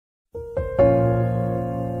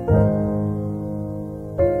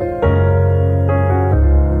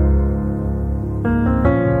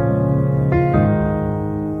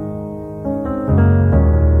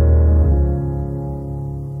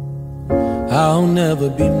I'll never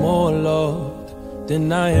be more loved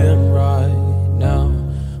than I am right now.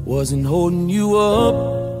 Wasn't holding you up,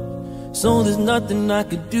 so there's nothing I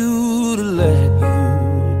could do to let you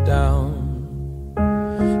down.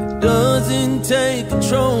 It doesn't take a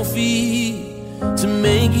trophy to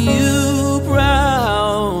make you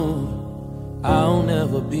proud. I'll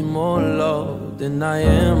never be more loved than I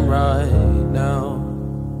am right now.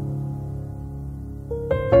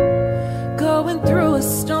 Going through a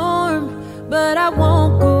storm, but I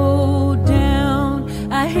won't go down.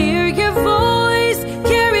 I hear your voice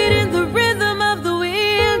carried in the rhythm of the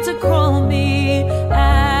wind to call me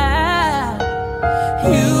out.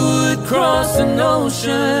 You would cross an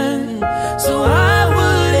ocean so I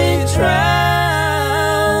wouldn't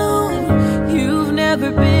drown. You've never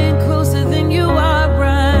been closer than you are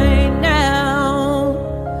right now.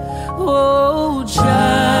 Oh,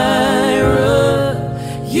 Jireh,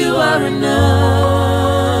 you are enough.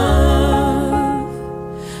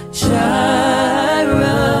 Jireh,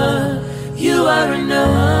 you are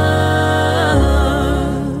enough.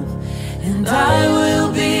 And I will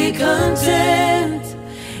be content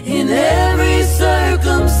in every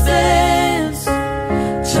circumstance.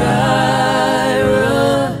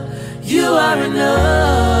 Jireh, you are enough.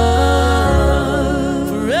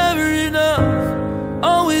 Forever enough,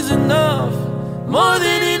 always enough, more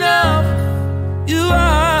than enough. You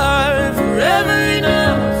are forever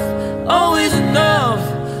enough, always enough,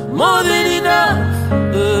 more than enough.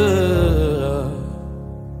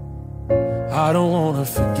 I don't wanna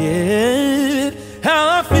forget how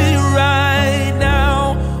I feel right now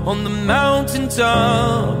on the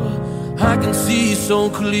mountaintop. I can see so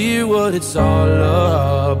clear what it's all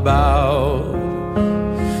about.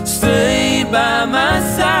 Stay by my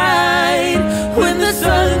side when the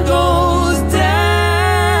sun goes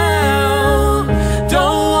down.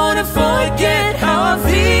 Don't wanna forget how I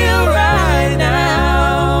feel right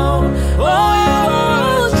now.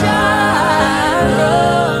 Oh, Jireh,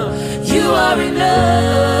 you are enough.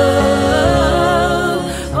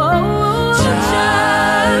 Oh,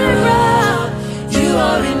 Jireh, you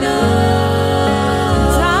are enough.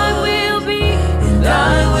 And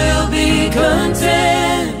I will be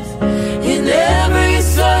content in every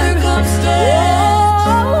circumstance.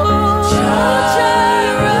 Jireh,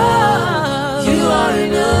 you are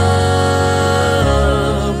enough.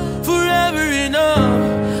 forever enough,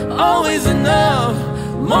 always enough,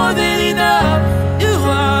 more than enough. You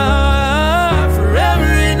are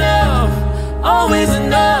forever enough, always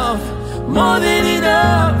enough, more than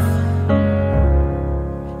enough.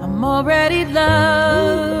 I'm already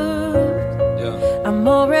loved. I'm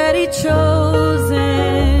already chosen.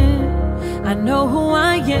 I know who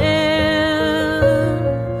I am.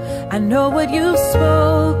 I know what you've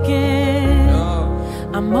spoken.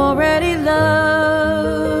 I'm already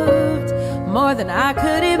loved more than I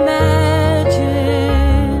could imagine.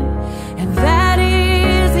 And that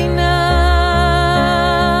is enough.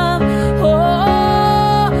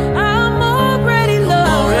 Oh, I'm already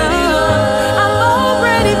loved. I'm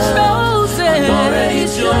already chosen. I'm already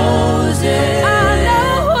chosen. I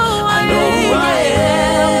know who I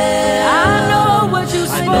am. I know what you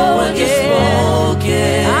spoken.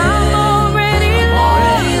 I'm already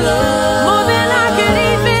loved. More than I could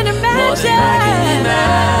even imagine.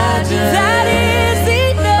 That is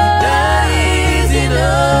enough.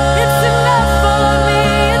 It's enough for me.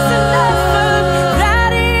 It's enough for me.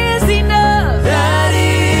 That is enough.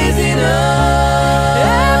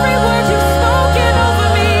 Every word you've spoken over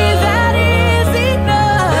me, that is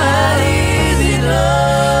enough.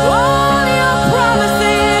 All your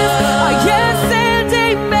promises are yes and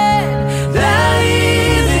amen. That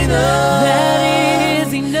is enough. That is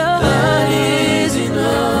enough. That is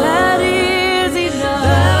enough. That is enough.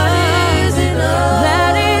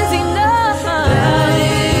 That is enough. That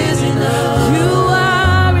is enough. You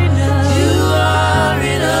are enough. You are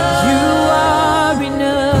enough. You are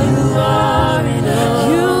enough.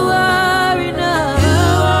 You are enough. You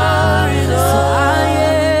are enough. So I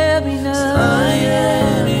am enough. I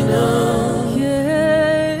am enough.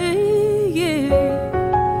 Yeah, yeah.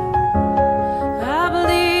 I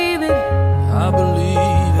believe it. I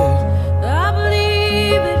believe it. I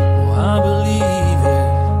believe it. Oh, I believe it.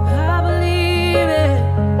 I believe it.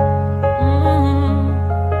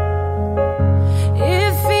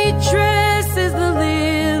 If he dresses the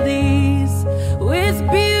lilies with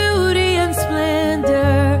beauty and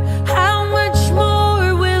splendor, how much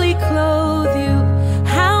more will he clothe you?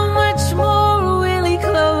 How much more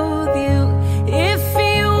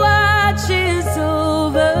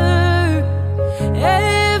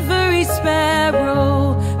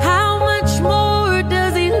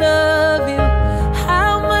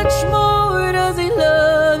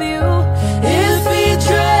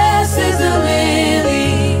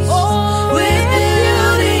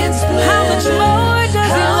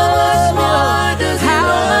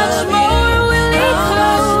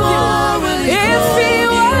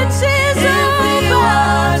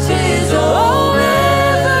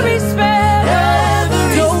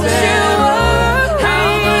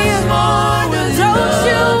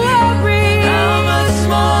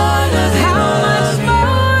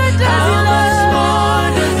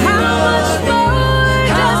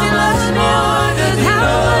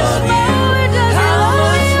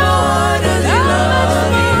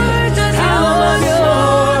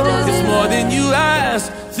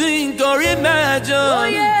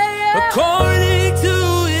according to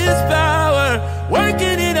His power,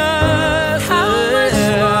 working in us. How much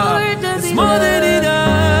more does He more than love?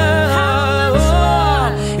 enough. How much more?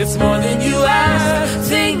 It's more than you ask,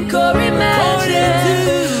 think, or imagine.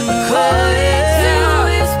 According to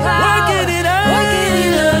His power, working in us. working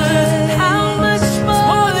in us. How much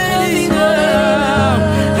more than does He enough. love?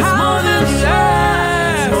 It's How more than much you more?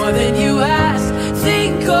 ask. More than you ask,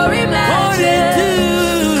 think, or imagine.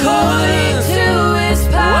 According to His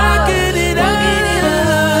power, working in us.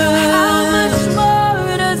 how much more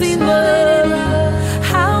does He love you?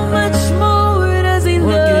 How much more does He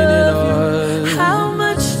Working in love you? us. How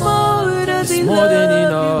much more does He More than love you?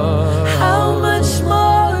 enough. How much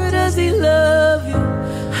more does He love you?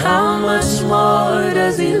 How much more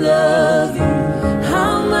does He love you?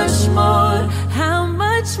 How much more? How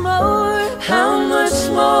much more? How much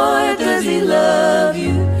more does He love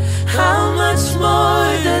you? How much more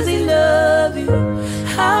does He love you?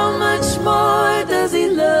 How much more does He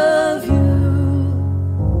love you?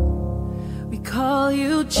 We call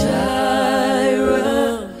you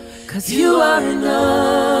Jireh, 'cause you are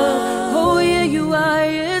enough. Oh yeah, you are,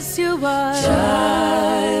 yes you are.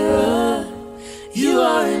 Jireh, you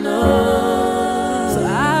are enough. So I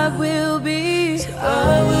will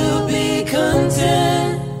be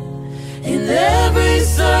content in every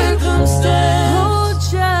circumstance. Oh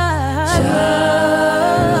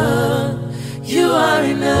Jireh, you are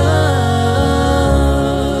enough.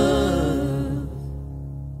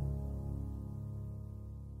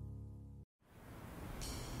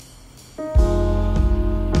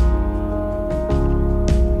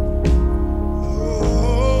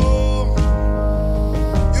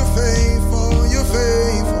 You're faithful, you're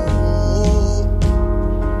faithful.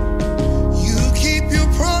 You keep your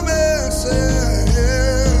promises,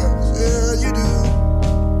 yeah, you do.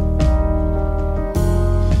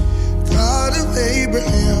 God of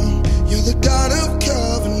Abraham, you're the God of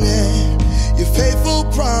covenant. Your faithful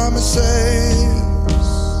promises,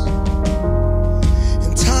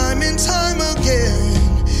 and time again,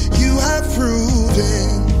 you have proven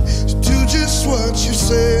to do just what you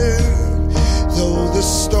said. Though the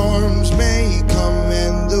storms may come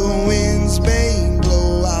and the winds may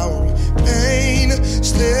blow, I'll remain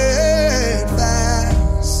steadfast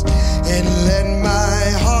and let my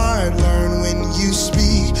heart learn when you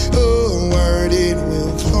speak a word, it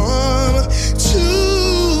will come to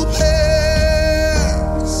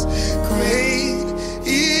pass. Great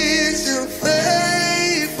is your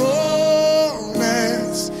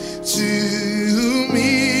faithfulness to me,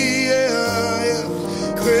 yeah, yeah.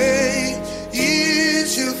 Great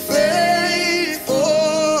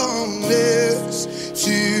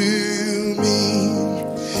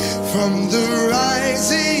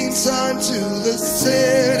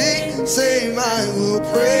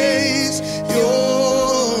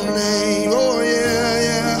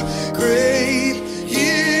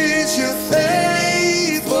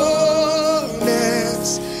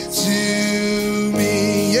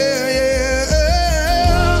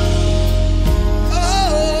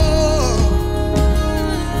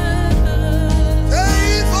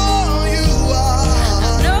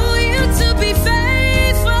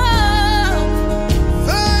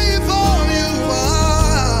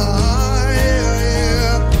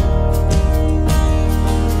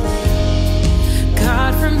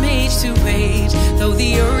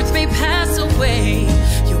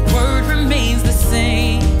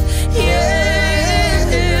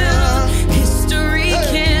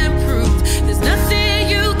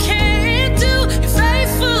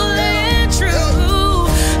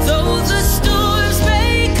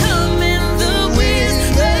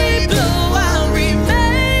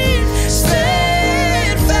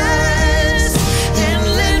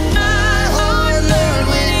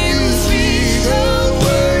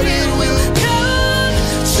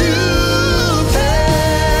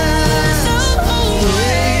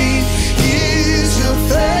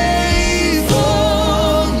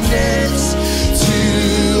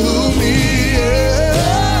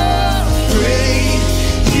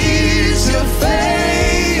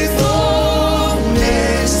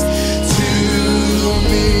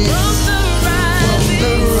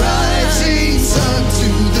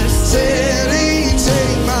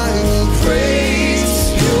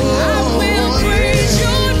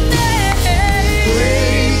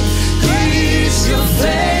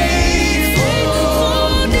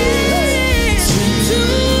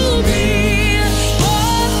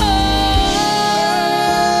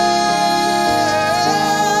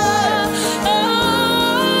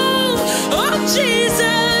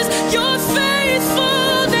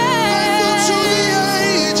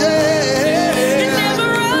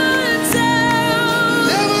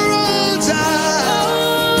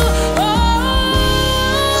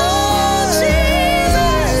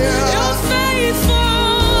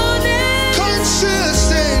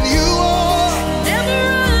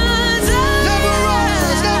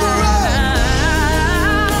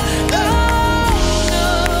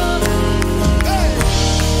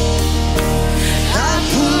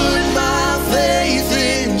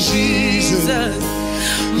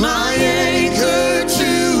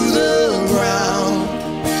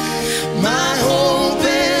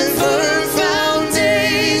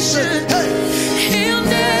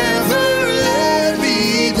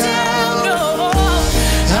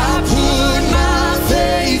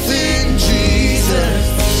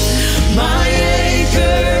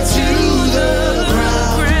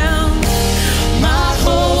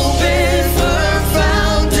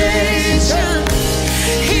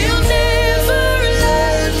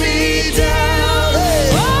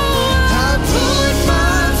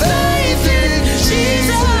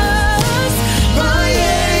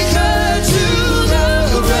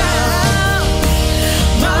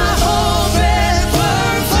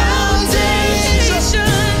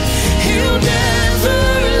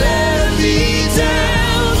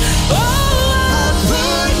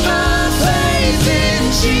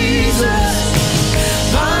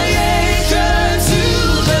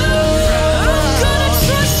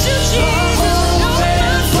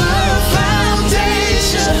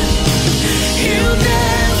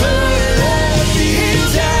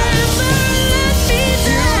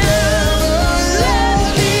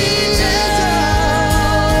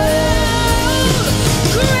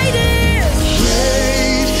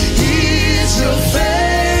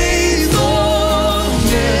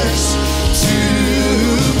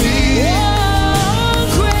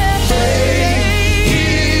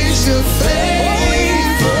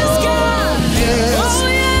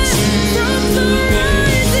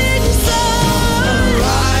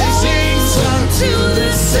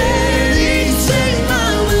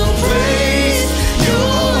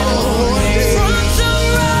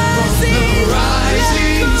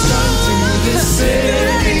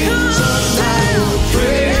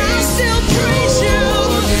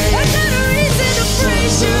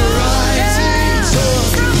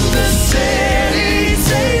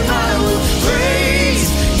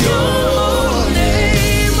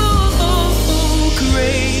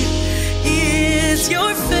is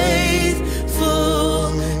your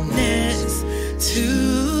faithfulness to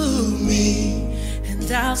me,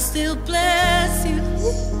 and I'll still bless you.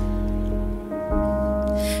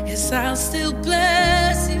 Yes, I'll still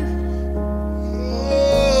bless you.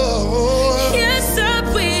 Oh, yes, I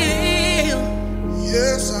will.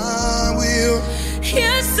 Yes, I will.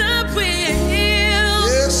 Yes, I will.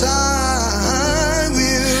 Yes, I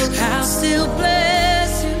will. I'll still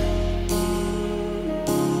bless you.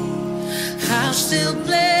 I'll still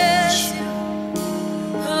bless you.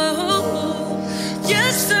 Oh,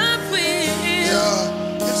 yes, I will.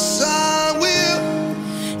 Yeah. Yes, I will.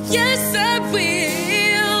 Yes, I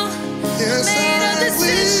will. Yes, Made a I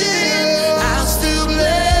decision. will. I'll still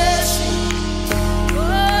bless you. Oh,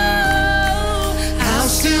 I'll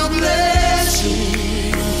still bless you.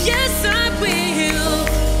 yes, I will.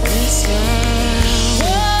 Yes, Oh,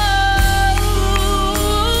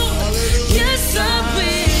 yes, I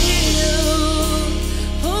will.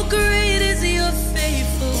 Oh, great is your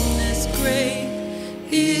faithfulness. Great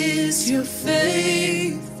is your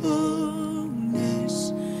faithfulness.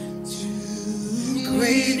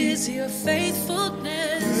 Great is your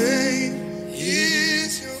faithfulness. great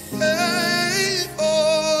is your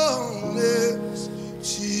faithfulness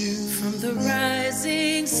to From the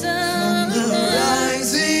rising sun. the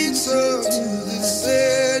rising sun to the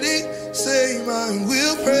setting same. I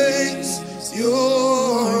will praise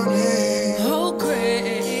your name. Oh,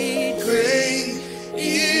 great, Great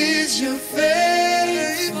is your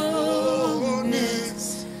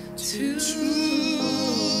faithfulness to to me.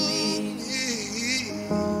 me.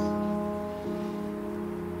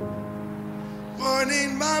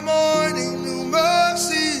 Morning by morning, new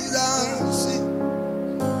mercies I see.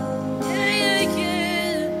 Yeah, yeah,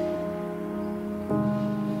 yeah.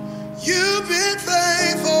 You've been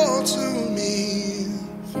faithful to me.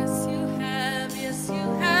 Yes, you have. Yes, you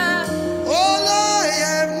have. All I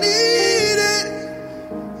have needed,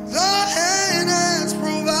 the hand has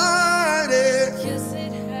provided. Yes,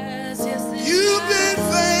 it has. Yes, it You've has. been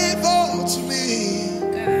faithful to me.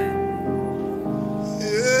 God.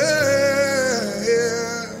 Yeah,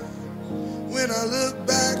 yeah. When I look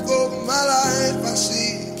back over my life, I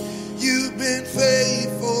see you've been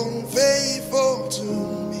faithful, faithful to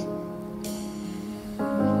me.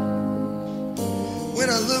 When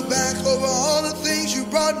I look back over all the things you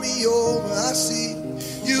brought me over, I see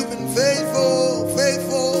you've been faithful,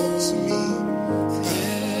 faithful to me.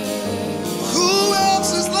 Who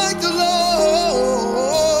else is like the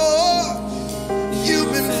Lord?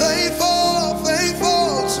 You've been faithful,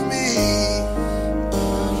 faithful to me.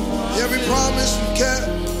 Every promise you kept,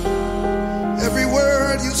 every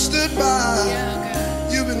word you stood by, Yeah,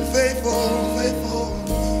 God. you've been faithful, faithful.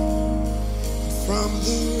 From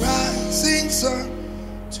the rising sun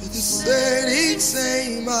to the setting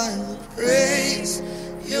same, I will praise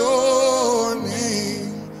your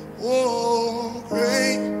name. Oh,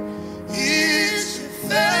 great is your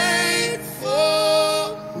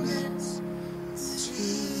faithfulness to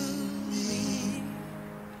me.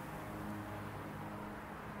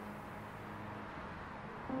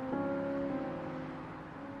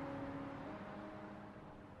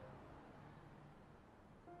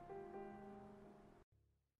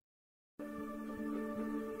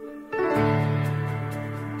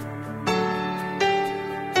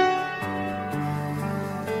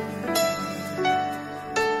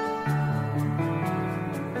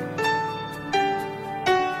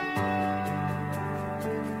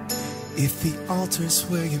 If the altar's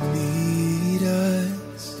where you meet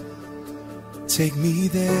us, take me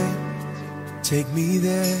there, take me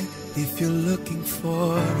there. If you're looking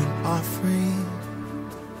for an offering,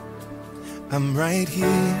 I'm right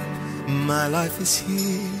here, my life is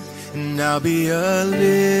here, and I'll be a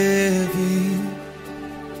living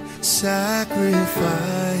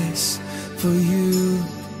sacrifice for you.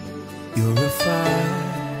 You're a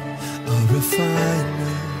fire, a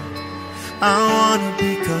refiner. I wanna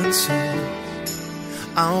be consumed,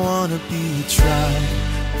 I wanna be tried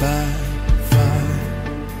by fire,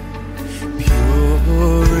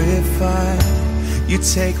 purified. You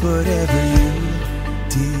take whatever you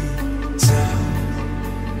desire.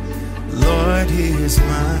 Lord, here's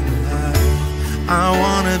my life. I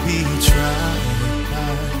wanna be tried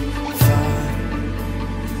by fire,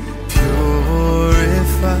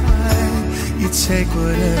 purified. You take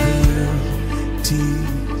whatever you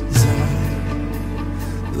desire.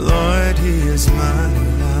 Lord, here's my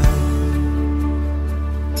life.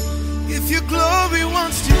 If your glory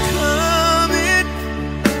wants to come in,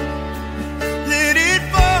 let it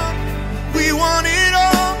fall. We want it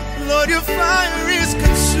all. Lord, your fire is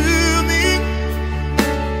consuming.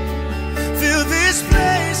 Fill this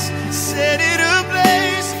place, set it ablaze.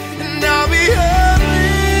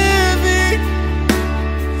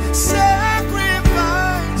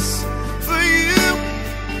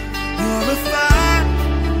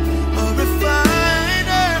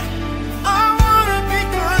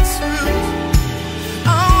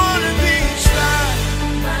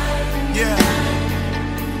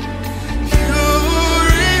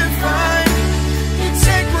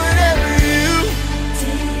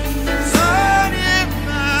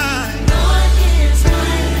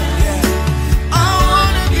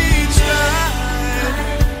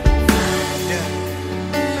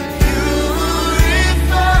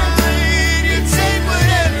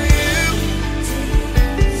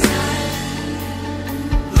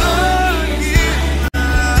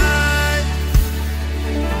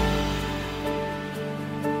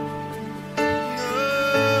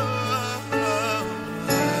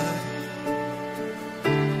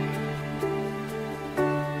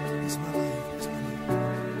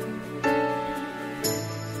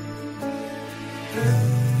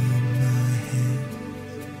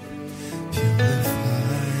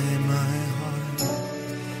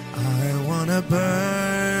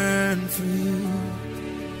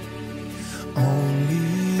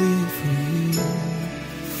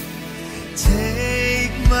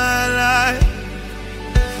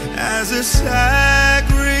 a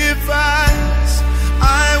sacrifice.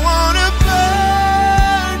 I wanna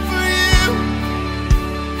burn for you,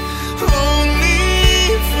 only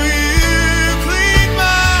for you. Clean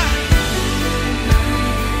my,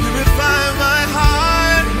 purify my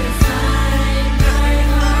heart.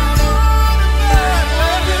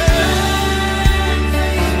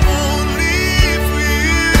 Only for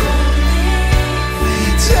you.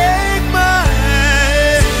 Take my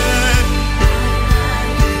hand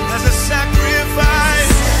as a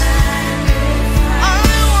sacrifice. I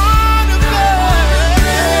wanna burn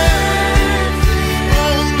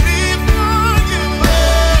only for you.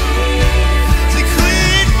 To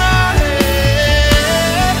clean my hands,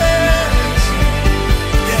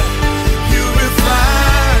 yeah,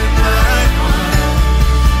 purify my heart.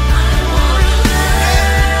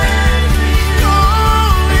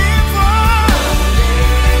 Only for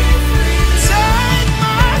take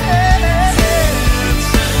my hands,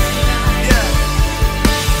 yeah,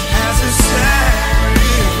 as a sacrifice.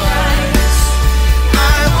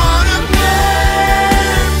 I wanna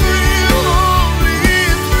burn for you, only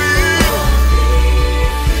for you.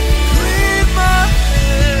 Clean my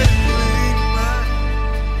head, clean my,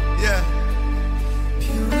 yeah.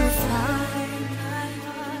 Purify my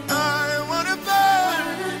heart. I wanna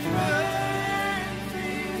burn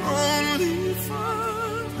only for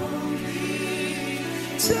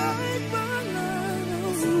take my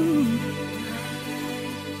life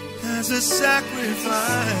as a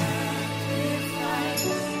sacrifice.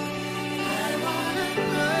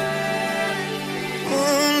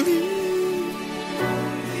 Only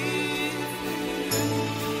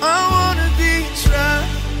I wanna be tried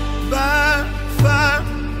by fire,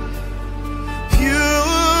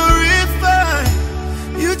 purify.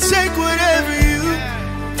 You take whatever you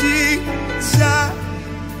desire.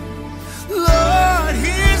 Lord,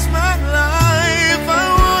 here's my life. I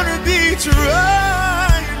wanna be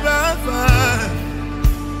tried by fire,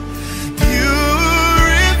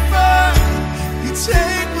 purify. You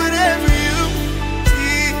take whatever you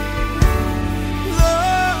need.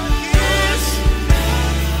 Lord, yes,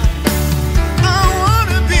 I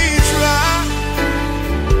wanna be tried.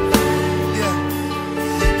 Yeah,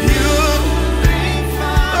 purify.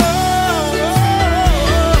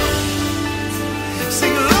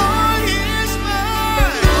 Sing, Lord, here's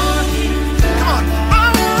mine. Come on, I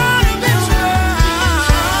wanna be tried.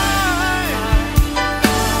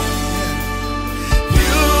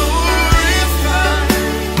 Purify.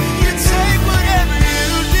 You take whatever you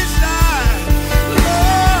desire.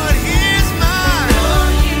 Lord, here's mine.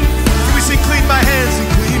 Can we sing, clean my hands and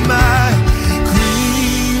clean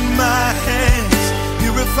my hands,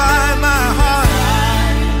 purify my heart.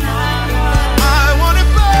 I wanna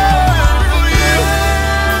burn for you,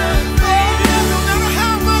 no matter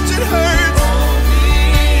how much it hurts.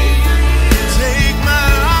 Take my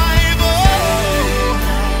life, oh,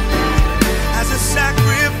 as a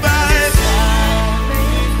sacrifice.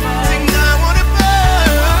 Sing, I wanna burn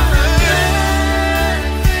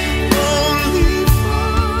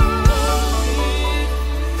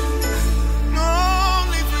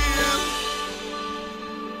only for you.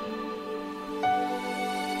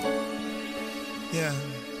 Yeah,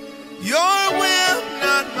 your will,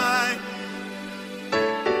 not mine.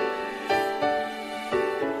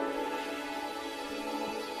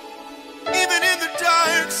 Even in the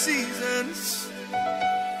dark seasons.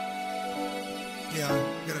 Yeah,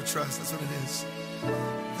 you gotta trust, that's what it is.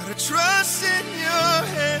 Gotta trust in your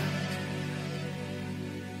hand.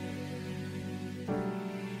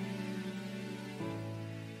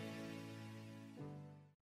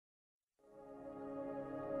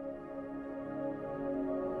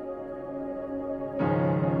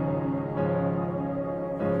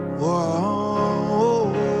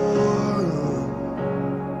 Whoa,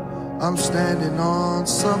 I'm standing on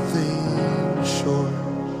something sure,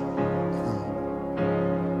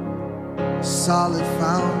 solid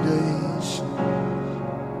foundation.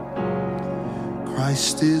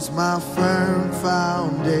 Christ is my firm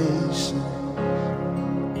foundation,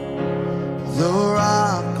 the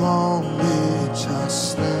rock on which I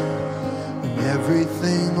stand when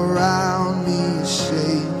everything around me is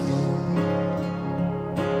shaking.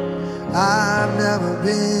 I've never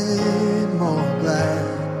been more glad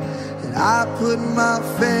that I put my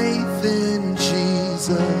faith in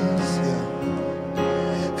Jesus, yeah.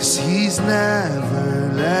 'Cause he's never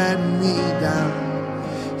let me down.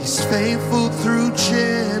 He's faithful through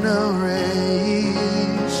generations.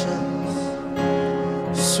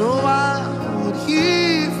 So why would he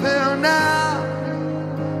fail now?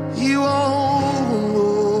 He won't.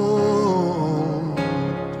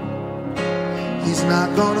 He's not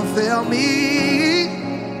gonna fail me.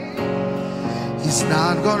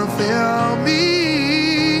 not gonna fail me.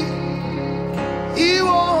 He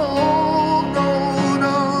won't, no,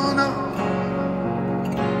 no, no.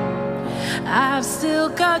 I've still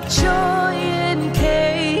got joy in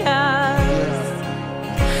chaos.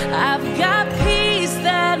 I've got peace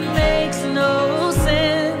that makes no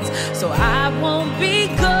sense. So I won't be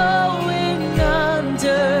going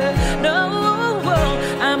under. No,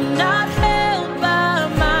 I'm not held by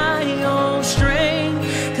my own strength,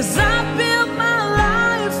 'cause I built my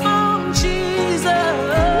life on Jesus.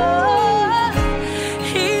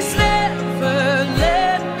 He's never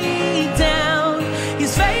let me down.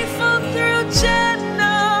 He's faithful through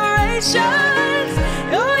generations.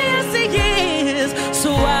 Oh yes, he is. So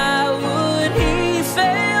why would he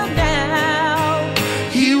fail now?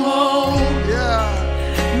 He won't, yeah.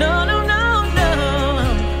 No, no, no, no.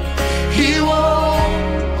 He won't,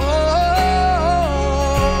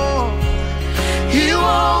 oh, he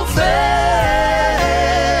won't fail.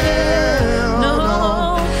 No.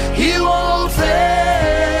 He won't fail.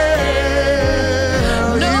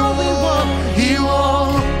 No, he won't. He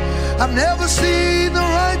won't. I've never seen the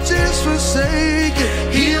righteous forsaken.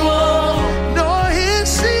 He won't, nor his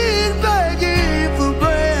seed begging for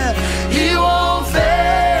bread. He won't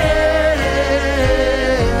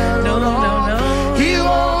fail. No, no, no. He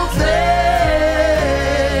won't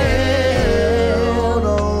fail.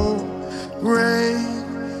 No.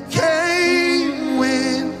 Rain came,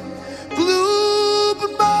 wind blew,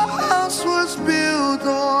 but my house was built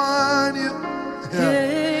on you.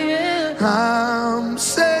 Yeah. I'm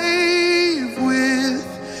safe with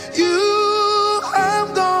you. I'm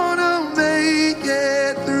gonna make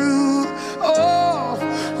it through. Oh,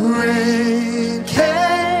 rain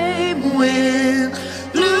came, wind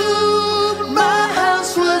blew, but my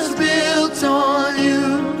house was built on you.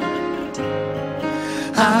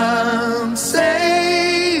 I'm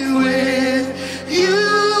safe with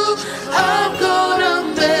you. I'm gonna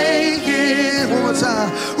make it. One more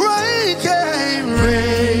time. Rain came,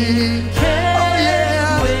 rain. Oh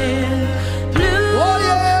yeah. Wind blew, Oh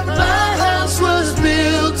yeah, but my house was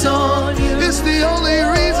built on you. It's the only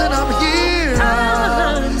reason I'm here.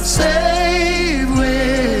 I'm safe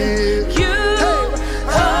with you.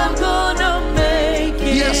 I'm gonna make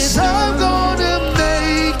it. Yes, I'm gonna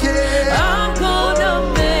make it. I'm gonna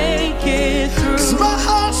make it 'Cause through. my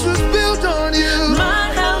house was built on you. My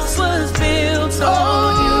house was built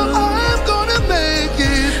on you. Oh, I'm gonna make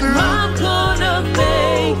it through. I'm gonna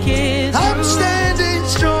make it through. I'm standing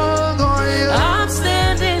strong on you. I'm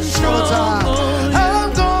standing strong time. on you. I'm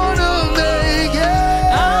gonna make it.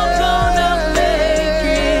 I'm gonna make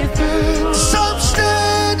it through. 'Cause I'm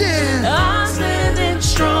standing. I'm standing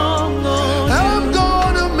strong on you. I'm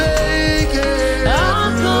gonna make it.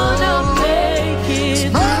 I'm gonna make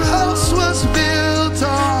it My through. house was built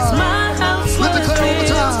on. My house Let was the clear over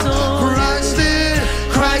built time. on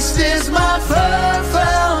Christ is my firm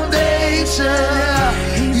foundation.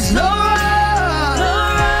 He's no rock. the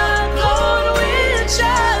rock on which I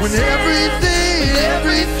When stand.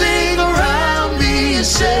 everything around me is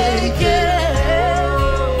shaking.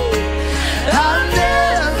 I've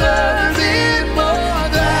never been more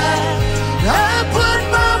than. I put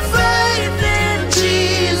my faith in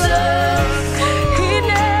Jesus.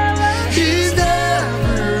 He's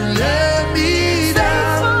never let me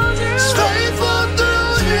down. He's faithful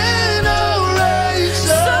through generations.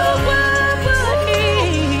 So why would he?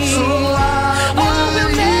 So why Oh, would he'll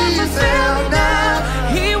he never fail fail now? now.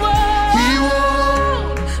 He won't. He won't.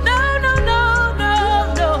 No, no, no, no,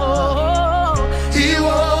 no. He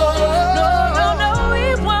won't. No, no, no, he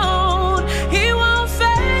won't. He won't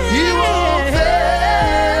fail. He won't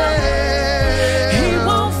fail. He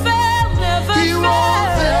won't fail, never He won't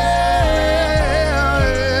fail.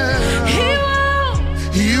 fail. He won't.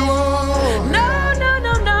 He won't. No, no,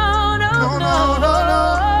 no, no, no, No, no, no.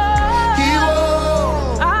 He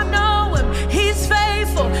won't. I know him. He's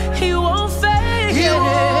faithful. He won't fail. He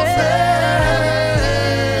won't fail.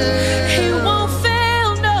 He won't fail.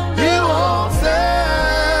 No, no. He won't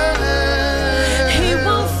fail. He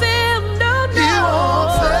won't fail. No, He no.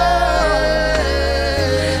 won't fail.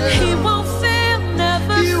 He won't fail.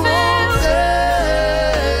 Never He won't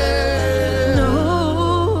fail. fail. No,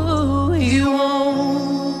 he He won't.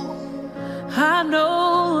 won't. I know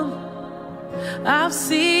him. I've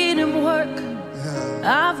seen him work.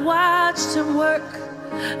 I've watched him work.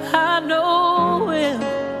 I know him.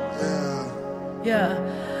 Yeah.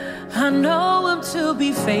 I know him to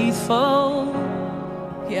be faithful.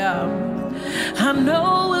 Yeah. I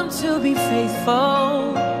know him to be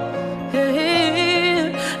faithful.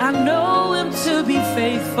 Yeah. I know him to be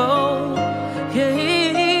faithful.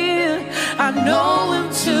 Yeah. I know him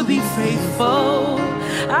to be faithful.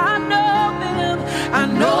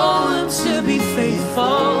 know him to be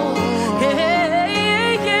faithful.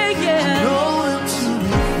 Yeah, yeah, yeah. I know him to be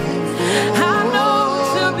faithful. I know him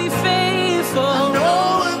to be faithful. I know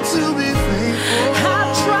him to be faithful.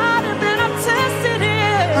 I've tried him and I've tested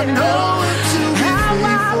him. I know him to be how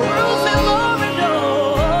faithful. I prove him over and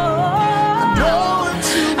over.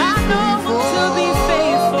 I know him to be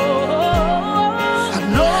faithful. I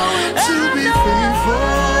know him to be faithful.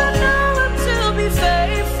 I know him to be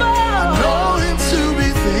faithful. I know him to be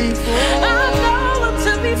faithful. I know him to be faithful. I know him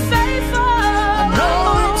to be faithful. I know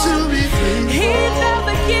him to be faithful. He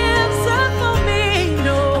never gives up on me,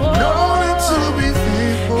 no. I know him to be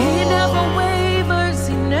faithful. He never wavers,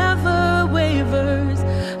 he never wavers.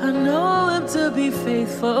 I know him to be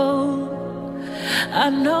faithful. I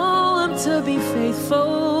know him to be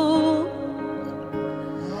faithful.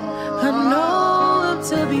 I know him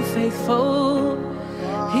to be faithful.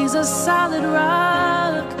 He's a solid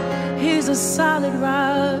rock. He's a solid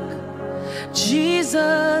rock.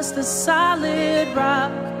 Jesus, the solid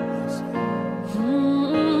rock.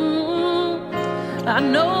 I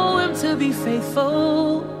know him to be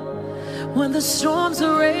faithful. When the storms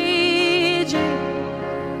are raging,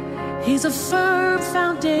 he's a firm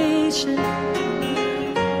foundation.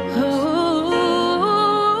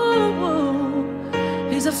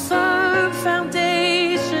 He's a firm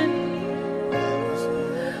foundation.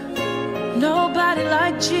 Nobody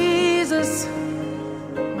like Jesus.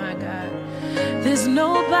 My God. There's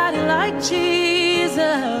nobody like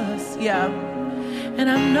Jesus. Yeah. And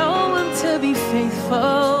I know him to be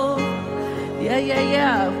faithful. Yeah, yeah,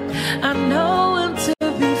 yeah. I know him to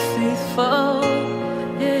be faithful.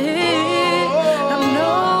 Yeah. I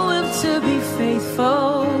know him to be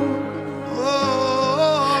faithful.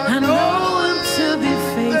 I know him to be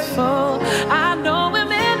faithful. I know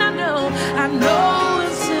him and I know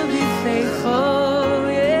him to be faithful.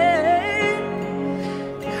 Yeah.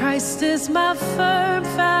 Christ is my firm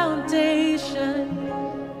foundation,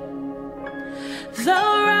 the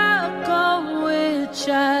rock on which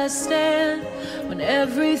I stand when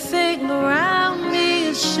everything around me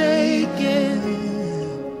is shaking.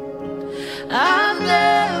 I've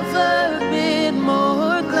never been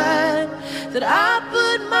more glad that I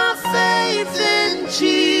put my faith in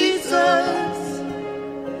Jesus,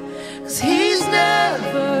 'cause he's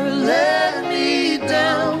never let me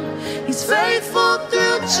down. He's faithful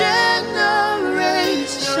through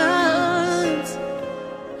generations.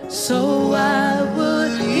 So why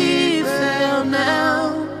would he fail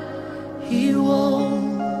now? He won't.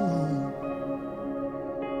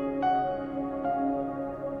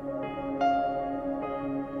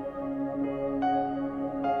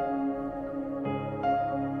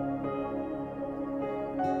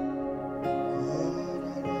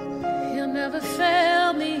 He'll never fail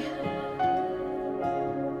me.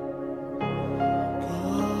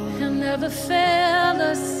 He'll never fail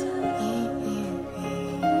us.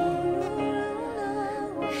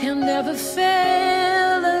 He'll never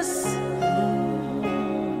fail us.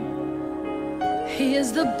 He is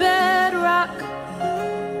the bedrock.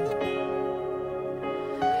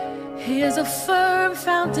 He is a firm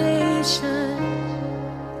foundation.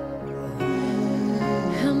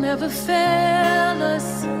 He'll never fail us.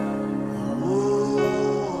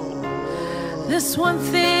 This one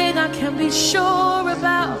thing I can be sure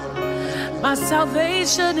about: my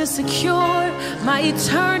salvation is secure, my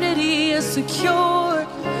eternity is secure.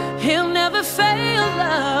 He'll never fail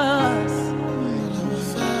us.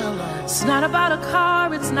 It's not about a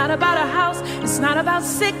car, it's not about a house, it's not about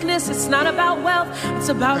sickness, it's not about wealth, it's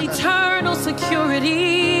about eternal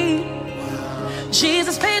security.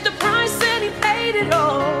 Jesus paid the price and he paid it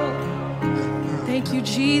all. Thank you,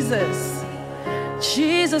 Jesus.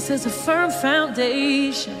 Jesus is a firm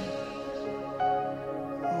foundation.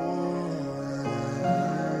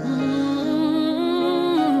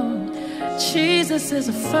 Jesus is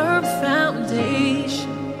a firm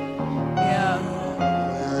foundation. Yeah.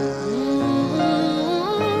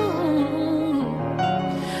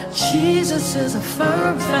 Jesus is a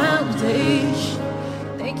firm foundation.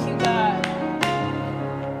 Thank you, God.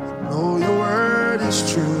 Know your word is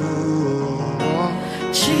true.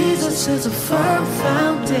 Jesus is a firm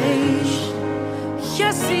foundation.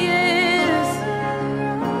 Yes, he is.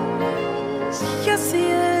 Yes, he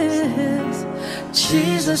is.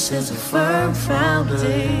 Jesus is a firm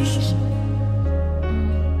foundation.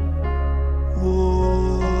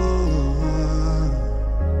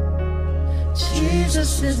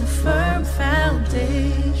 Jesus is a firm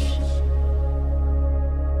foundation.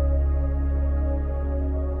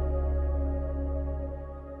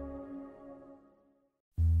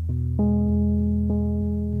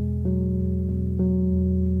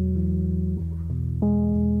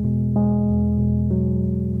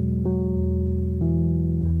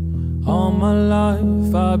 All my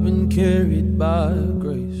life I've been carried by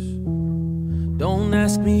grace. Don't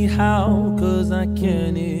ask me how, 'cause I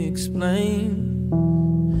can't explain.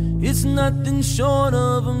 It's nothing short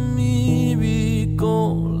of a miracle.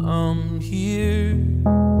 I'm here.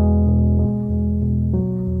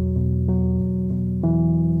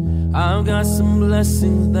 I've got some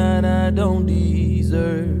blessings that I don't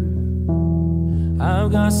deserve. I've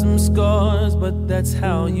got some scars, but that's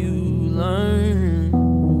how you learn.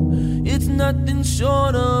 It's nothing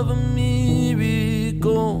short of a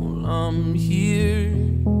miracle. I'm here.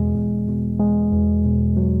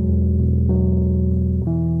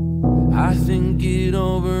 I think it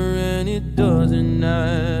over and it doesn't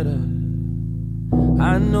add up.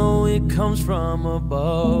 I know it comes from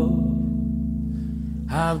above.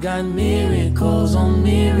 I've got miracles on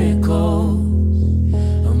miracles,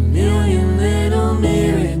 a million little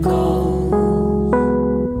miracles.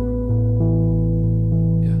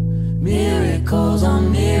 Yeah. Miracles on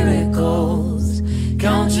miracles,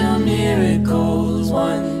 count your miracles.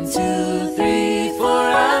 1, 2, 3, 4,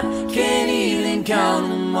 I can't even count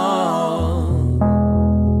them all.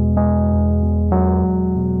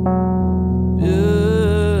 Yeah.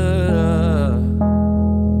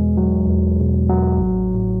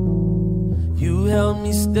 You held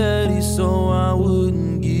me steady so I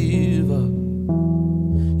wouldn't give up.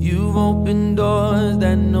 You've opened doors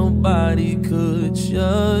that nobody could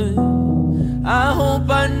shut. I hope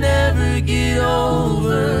I never get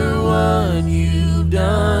over what you've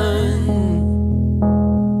done.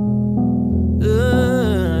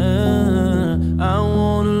 I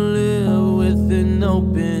wanna live with an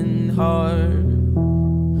open heart.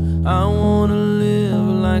 I wanna live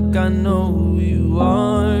like I know who you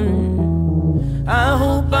are. I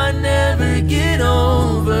hope I never get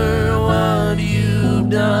over what you've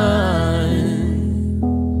done.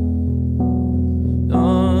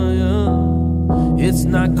 Oh yeah. It's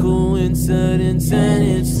not coincidence and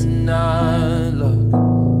it's not luck.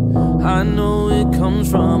 I know it comes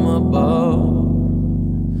from above.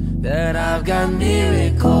 That I've got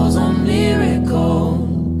miracles on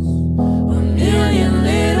miracles, a million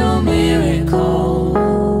little miracles.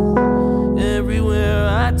 Everywhere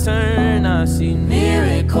I turn I see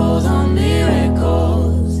miracles on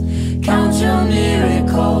miracles. Count your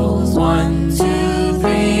miracles. 1, 2,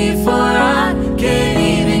 3, 4, I can't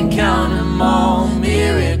even count them all.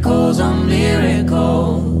 Miracles on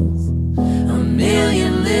miracles, a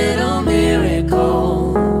million little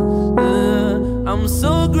miracles. I'm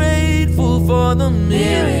so grateful for the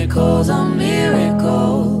miracles on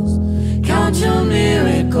miracles. Count your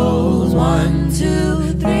miracles. 1,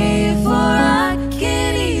 2, 3, 4, I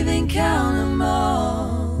can't even count them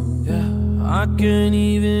all. Yeah, I can't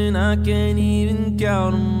even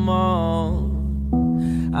count them all.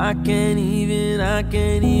 I can't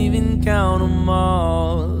even count them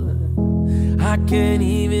all.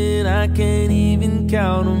 I can't even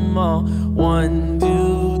count them all. 1,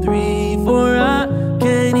 2, 3, 4, I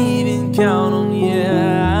can't even count them.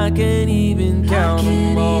 Yeah, I can't even count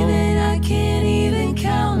them all. I can't even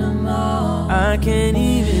count them all. I can't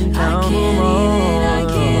even count them all. I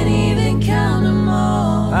can't even count them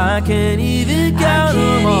all. I can't even count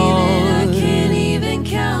them all. I can't even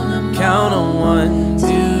count them all. Count them. 1,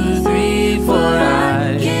 2, 3, 4.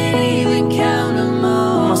 I can't even count them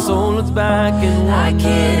all. My soul looks back and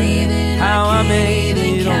wonders how I made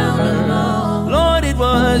it over. Lord, it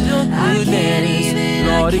was your goodness.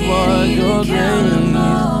 Lord, it was your grace.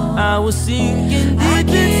 I was sinking deep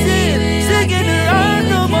in sin, sinking to earth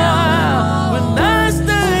no more. But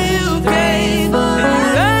Master, you came and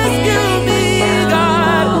rescued me,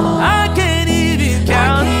 God. I can't even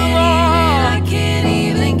count them all. I can't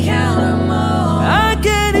even count them all. I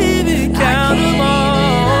can't even count them all.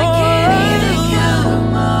 I can't even count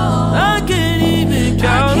them all. I can't even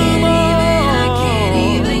count them all.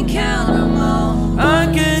 I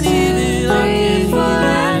can't even count them all.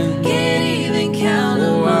 I can't even count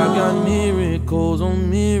them all. I got miracles on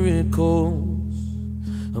miracles,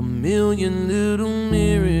 a million little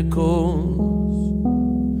miracles.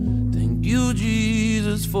 Thank you,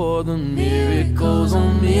 Jesus, for the miracles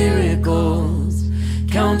on miracles.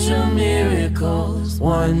 Count your miracles.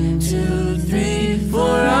 1, 2, 3, 4.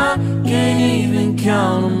 I can't even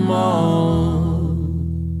count them all.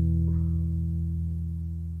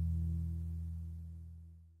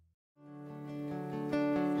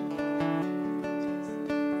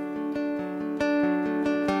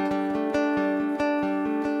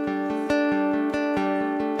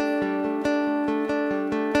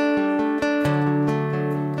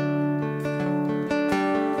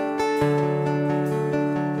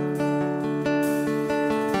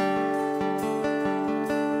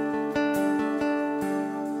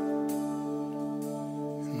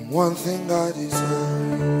 One thing I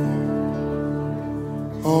desire,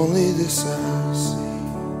 only this I seek,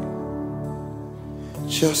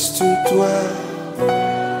 just to dwell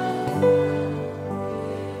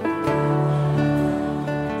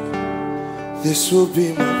this will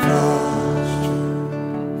be my posture,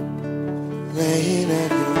 laying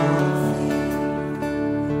at your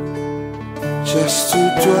feet, just to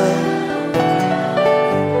dwell.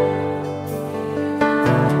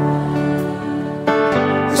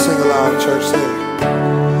 Let's sing aloud, church, sing.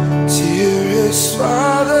 Dearest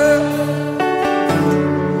Father,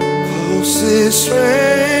 closest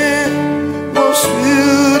friend, most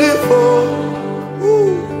beautiful,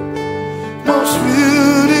 most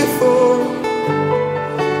beautiful.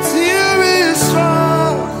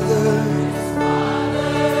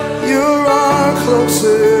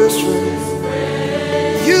 Closest friend,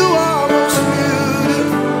 you are most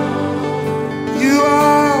beautiful. You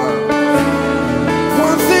are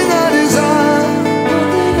one thing I desire,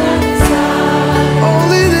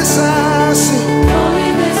 only this I see,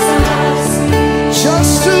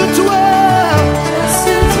 just to dwell,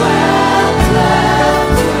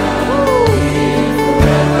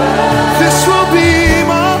 this will be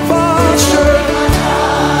my posture.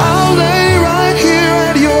 I'll lay right here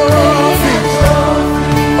at your feet.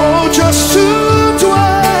 Just to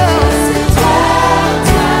dwell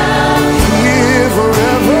here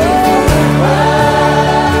forever.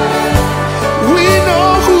 We know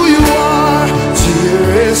who you are,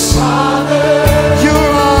 dearest Father.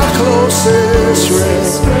 You're our closest friend.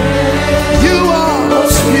 You are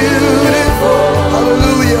most beautiful.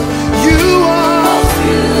 Hallelujah. You are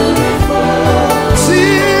beautiful.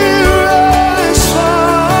 Dearest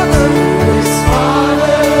Father,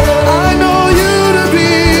 I know you to be.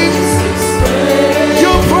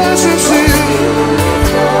 Your presence is,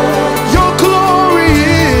 your glory is,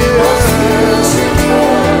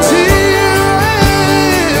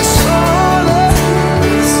 dearest Father,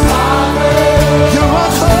 you're my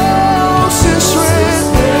closest friend.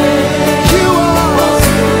 You are,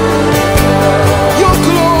 your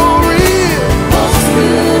glory is,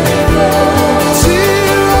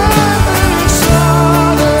 dearest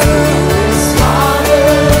Father,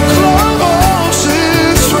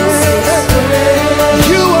 closest friend.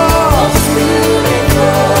 You are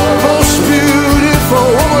most beautiful.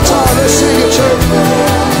 One more time, let's sing it, church.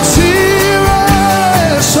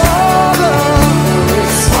 Dearest Father,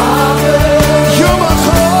 you're my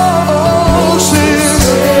closest.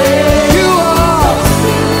 You are,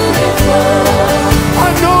 I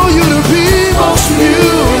know you to be most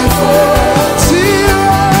beautiful.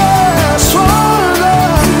 Dearest Father,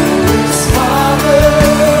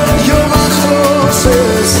 you're my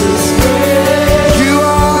closest. You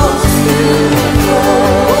are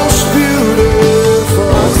most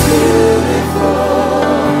beautiful,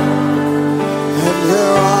 and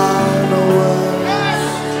there are no words.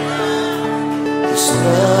 There's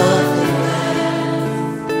nothing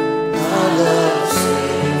I love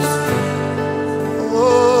sings. Oh,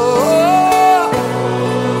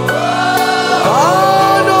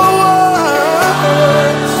 are no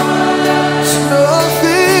words. There's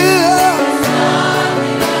nothing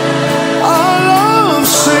our love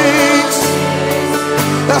sings.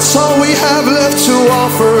 That's all we have left to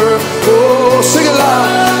offer. Oh, sing it loud.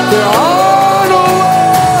 There are no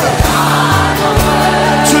words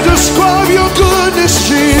to describe your goodness,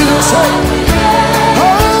 Jesus.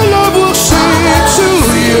 Our love will sing to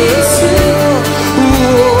you.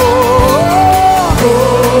 Oh,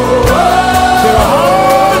 there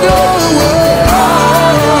are no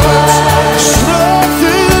words. There's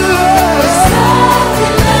nothing left.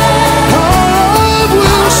 Our love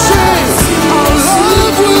will sing. Our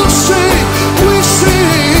love will sing. We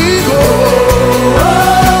sing. Oh,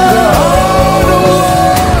 there are no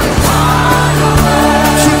words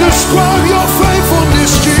to describe your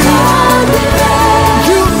faithfulness, Jesus.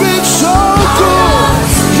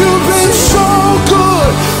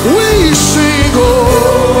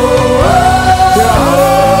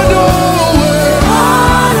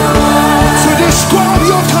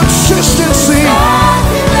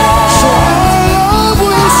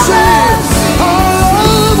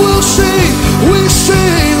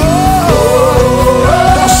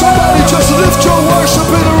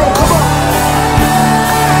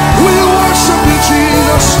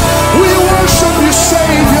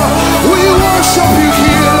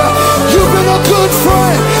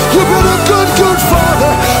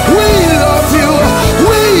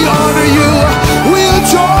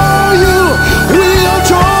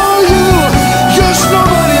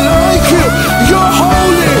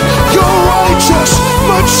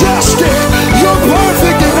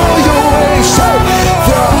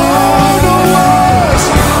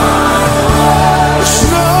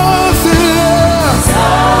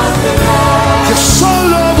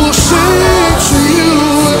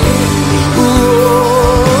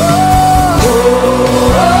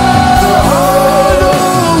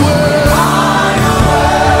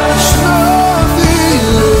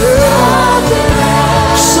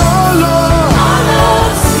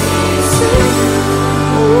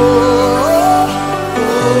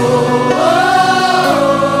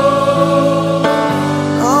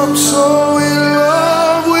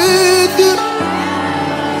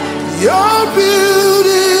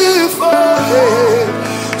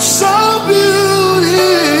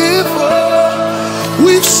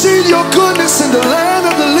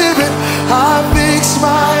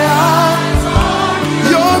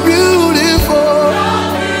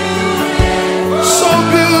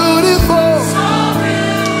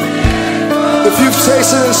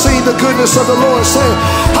 tasted and seen the goodness of the Lord. Say,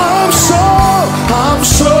 I'm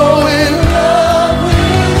so in love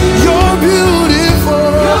with you. You're beautiful.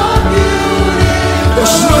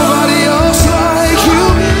 There's nobody else like you.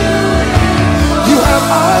 You have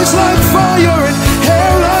eyes like fire and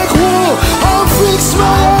hair like wool. I'll fix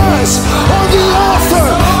my eyes on the author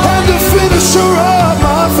and the finisher of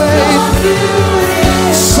my faith.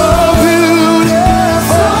 So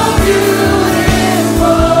beautiful,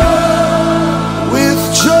 with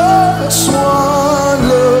just one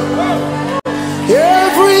look,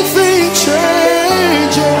 everything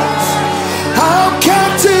changes. I'm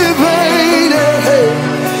captivated,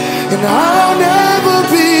 and I'll never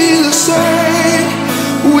be the same.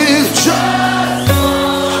 With just,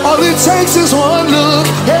 all it takes is one look,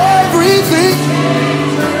 everything.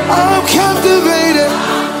 I'm captivated.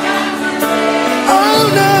 I'll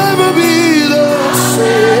never be the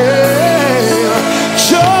same.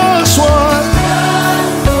 Just one,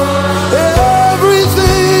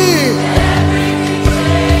 everything.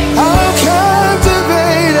 I'm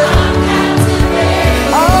captivated.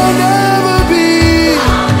 I'll never be.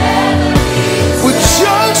 With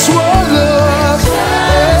just one look,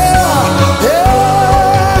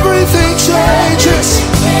 everything changes.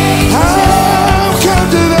 I'm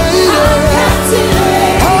captivated.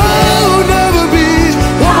 I'll never be.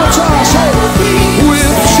 One more time, say,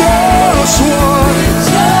 with just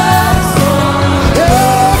one,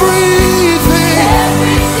 everything.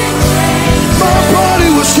 My body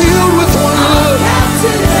was healed with one look.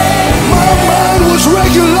 My mind was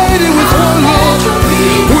regulated with one look.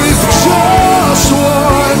 With just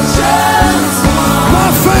one.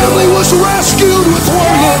 My family was rescued with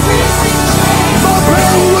one look. My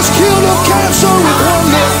parent was killed of cancer with one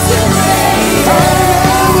look.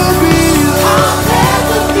 I'll never be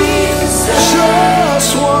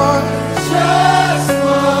just one.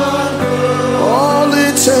 All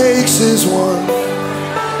it takes is one.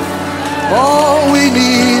 All we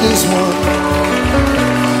need is one.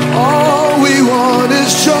 All we want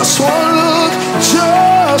is just one look,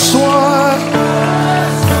 just one.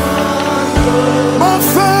 My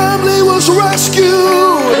family was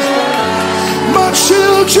rescued. My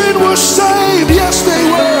children were saved. Yes, they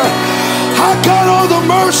were. I got all the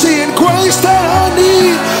mercy and grace that I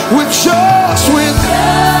need with just with.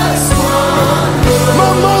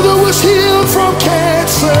 My mother was healed from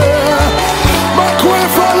cancer. My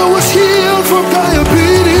grandfather was healed from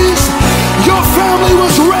diabetes. Your family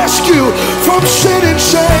was rescued from sin and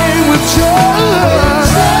shame with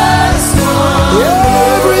just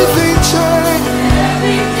everything changed.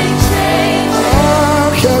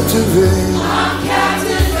 I'm captivated.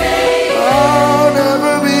 I'll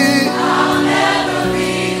never be.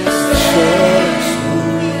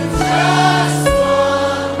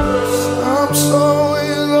 I'm so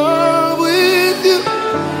in love with you.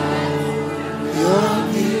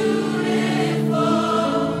 You're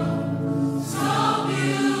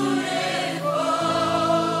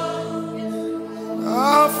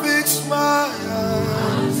I'll fix my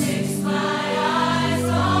eyes.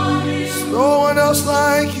 There's no one else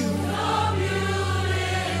like you.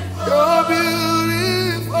 You're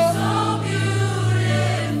beautiful.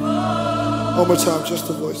 One more time, just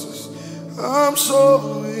the voices. I'm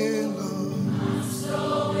so in love.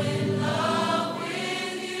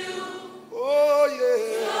 with you. Oh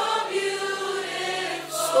yeah.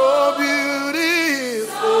 So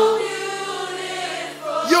beautiful.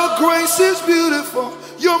 Your grace is beautiful.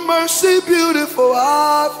 Your mercy beautiful.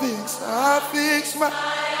 I fix my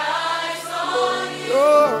eyes on you.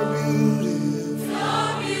 You're beautiful.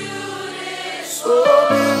 So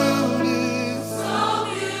beautiful.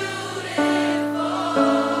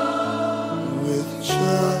 With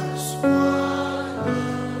just one,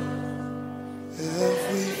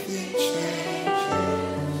 everything changes.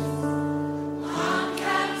 I'm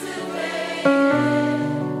captivated.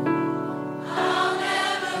 I'll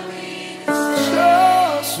never be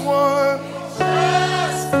Just one,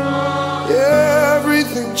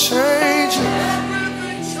 everything changes.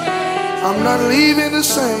 I'm not leaving the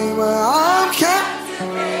same.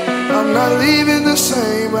 I'm not leaving the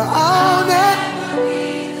same. I'll never.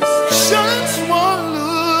 Just one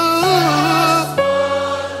look,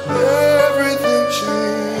 everything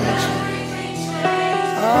changes.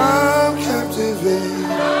 I'm captivated.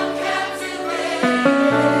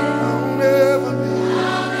 I'll never be.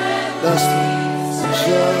 That's the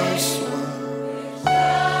just one.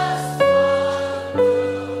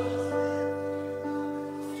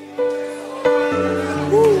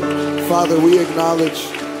 Woo. Father, we acknowledge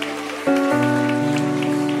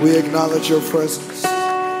your presence.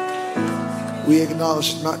 We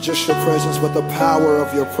acknowledge not just your presence, but the power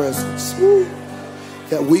of your presence. Woo.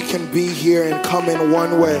 that we can be here and come in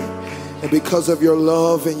one way. And because of your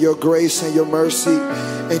love and your grace and your mercy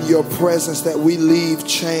and your presence, that we leave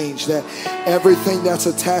changed, that everything that's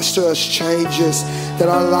attached to us changes, that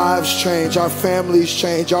our lives change, our families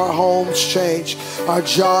change, our homes change, our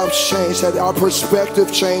jobs change, that our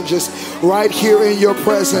perspective changes right here in your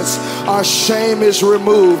presence. Our shame is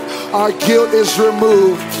removed, our guilt is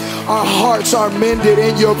removed, our hearts are mended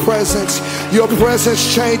in your presence. Your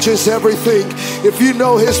presence changes everything. If you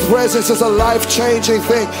know his presence is a life-changing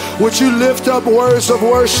thing, would you lift up words of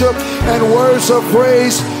worship and words of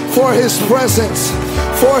praise for his presence,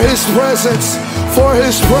 for his presence, for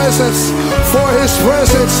his presence, for his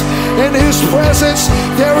presence. In his presence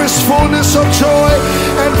there is fullness of joy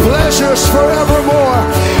and pleasures forevermore.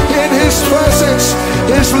 In his presence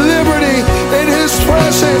is liberty. In his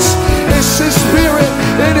presence is his spirit.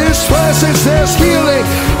 In his presence there's healing.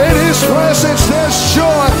 In his presence there's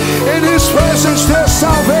joy. In his presence there's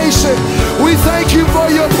salvation. We thank you for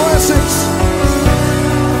your presence.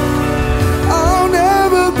 I'll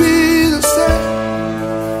never be the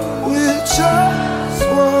same with just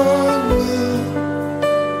one look.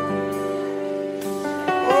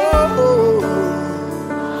 Oh,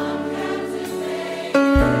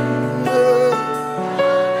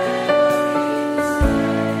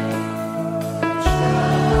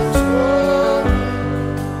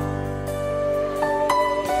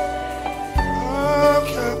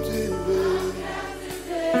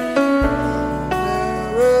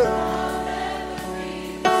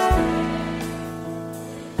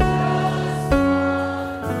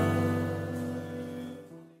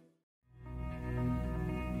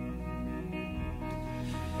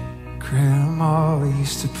 Grandma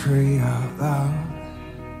used to pray out loud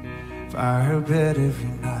by her bed every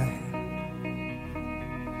night.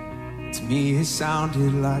 To me it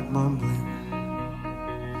sounded like mumbling,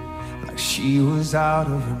 like she was out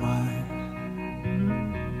of her mind.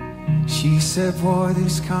 She said, boy,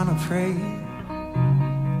 this kind of praying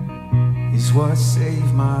is what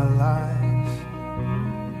saved my life.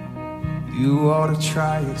 You ought to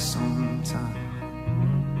try it sometime.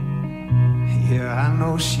 Yeah, I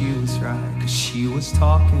know she was right, 'cause she was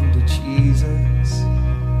talking to Jesus.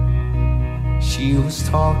 She was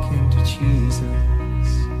talking to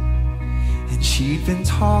Jesus. And she'd been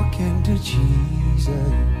talking to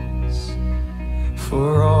Jesus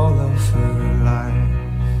for all of her life.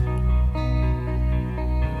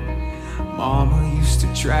 Mama used to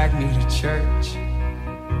drag me to church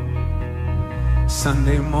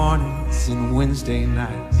Sunday mornings and Wednesday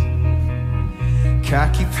nights.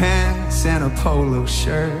 Khaki pants and a polo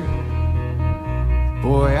shirt.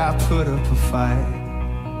 Boy, I put up a fight.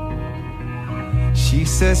 She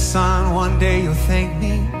says, son, one day you'll thank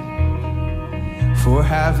me for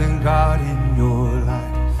having God in your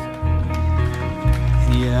life.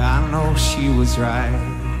 And yeah, I know she was right.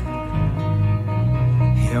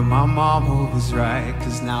 Yeah, my mama was right,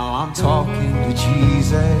 'cause now I'm talking to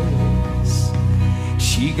Jesus.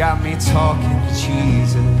 She got me talking to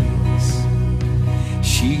Jesus.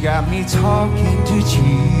 She got me talking to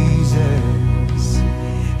Jesus.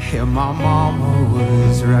 Yeah, my mama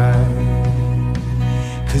was right,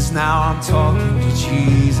 'cause now I'm talking to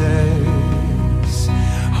Jesus.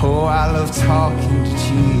 Oh, I love talking to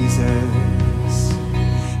Jesus.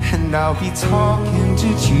 And I'll be talking to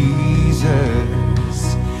Jesus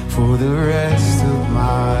for the rest of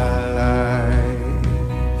my life.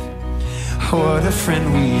 What a friend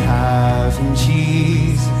we have in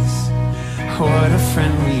Jesus. What a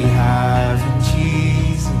friend we have in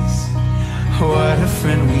Jesus. What a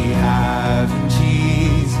friend we have in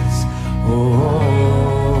Jesus. Oh,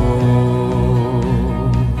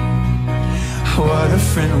 what a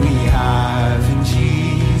friend we have in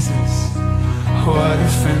Jesus. What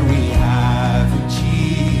a friend we have in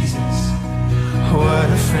Jesus. What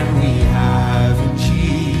a friend we have in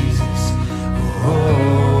Jesus. Oh,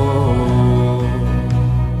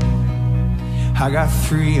 I got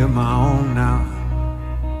 3 of my own now,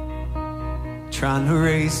 trying to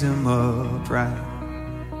raise them up right.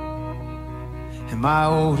 And my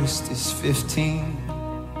oldest is 15.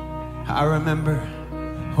 I remember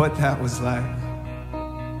what that was like,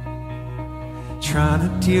 trying to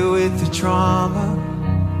deal with the drama,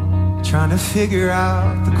 trying to figure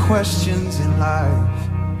out the questions in life.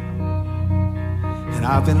 And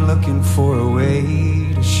I've been looking for a way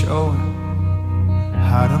to show him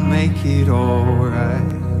how to make it all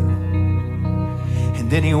right. And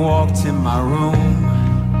then he walked in my room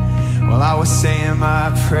while I was saying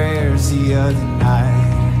my prayers the other night.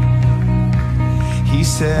 He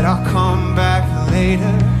said, I'll come back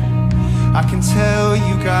later. I can tell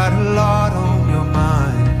you got a lot on your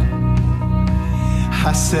mind. I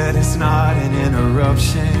said it's not an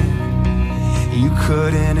interruption. You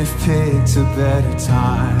couldn't have picked a better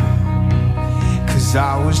time, 'cause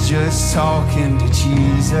I was just talking to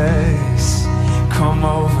Jesus. Come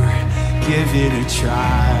over, give it a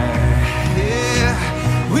try. Yeah,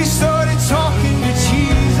 we started talking to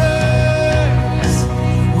Jesus.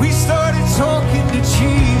 We started talking to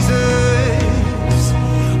Jesus.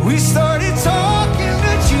 We started talking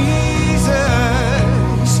to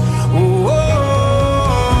Jesus. Whoa.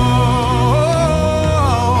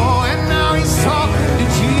 And now he's talking to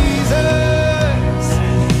Jesus.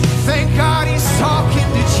 Thank God he's talking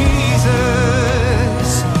to Jesus.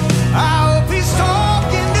 I hope he's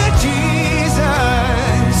talking to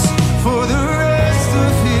Jesus for the rest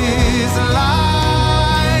of his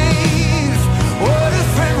life. What a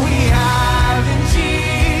friend we have in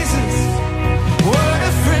Jesus. What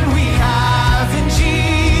a friend we have in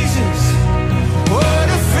Jesus. What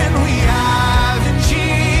a friend we have in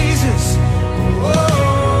Jesus. Oh,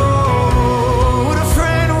 what a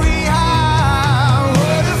friend we have.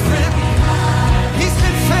 What a friend we have. He's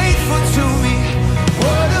been faithful to me.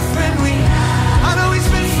 What a friend we have. I know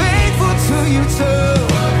he's been faithful to you too.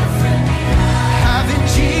 What a friend we have in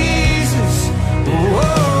Jesus.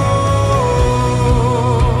 Whoa.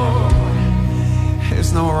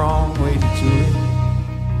 There's no wrong way to do it.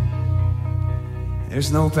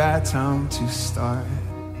 There's no bad time to start.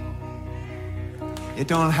 It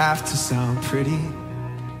don't have to sound pretty.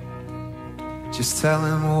 Just tell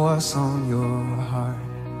him what's on your heart.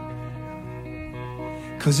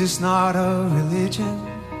 'Cause it's not a religion.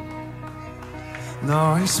 No,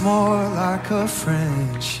 it's more like a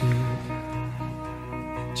friendship.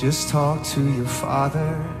 Just talk to your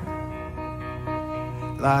Father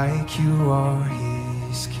like you are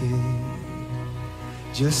his kid.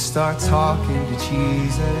 Just start talking to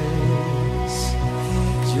Jesus.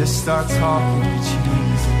 Just start talking to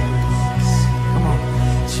Jesus. Come on.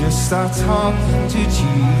 Just start talking to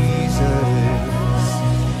Jesus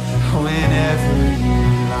whenever you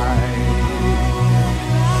like.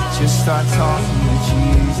 Just start talking to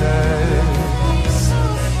Jesus.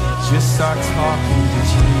 Just start talking to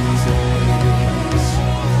Jesus.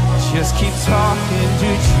 Just keep talking to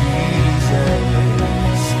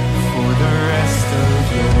Jesus for the rest of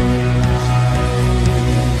your life.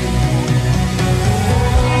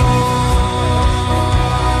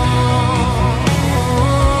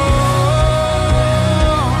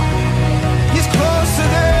 He's closer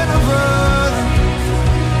than a brother.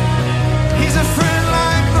 He's a friend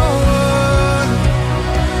like no other.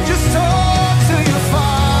 Just talk to your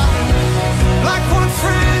Father like one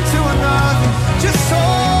friend to another. Just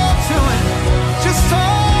talk to him. Just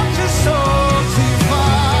talk to your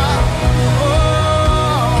Father.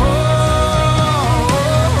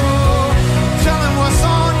 Tell him what's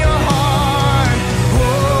on your heart.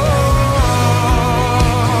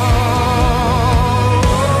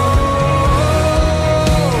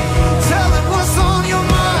 Tell him what's on your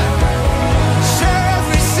mind. Share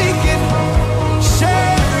every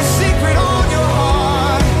secret on your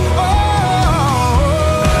heart.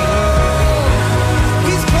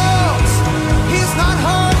 He's close. He's not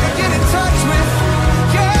hard to get in touch with.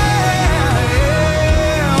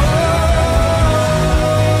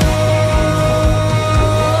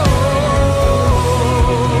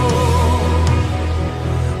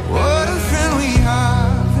 What a friend we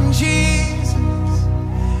have in Jesus.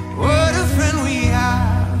 What a friend we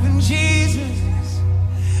have in Jesus.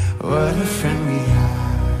 What a friend we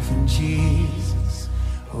have in Jesus.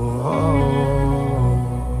 Oh,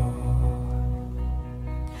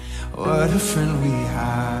 what a friend we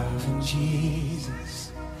have in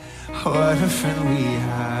Jesus. What a friend we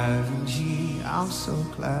have in Jesus. I'm so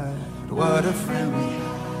glad. What a friend we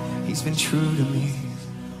have. He's been true to me.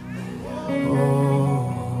 Oh,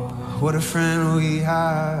 what a friend we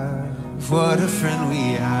have. What a friend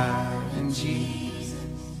we have in Jesus.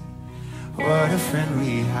 What a friend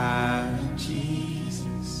we have in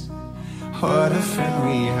Jesus. What a friend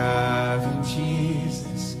we have in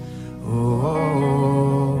Jesus.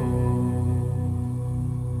 Oh.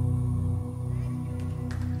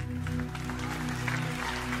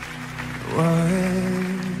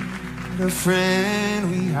 What a friend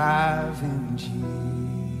we have in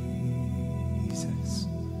Jesus.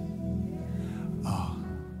 Oh.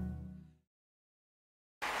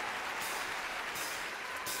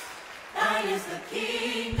 Thine is the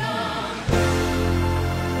kingdom,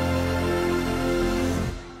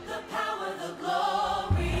 the power, the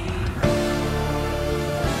glory,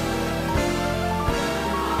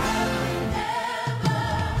 forever and ever.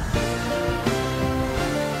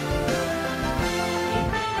 He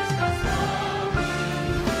finished our story.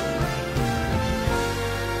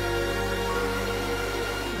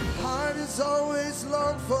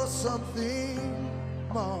 something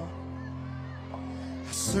more.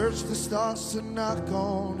 I search the stars to knock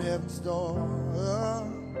on heaven's door.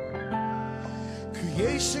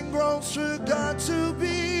 Creation groans for God to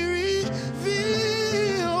be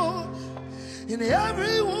revealed, and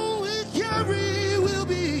every wound we carry will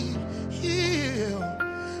be healed.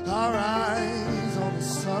 Our eyes on the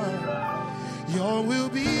sun, your will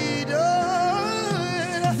be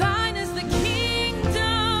done. Thine is the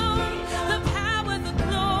kingdom, the power, the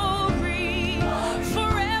glory,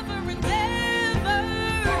 forever and ever.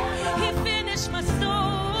 He finished my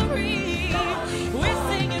story.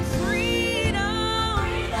 We're singing freedom.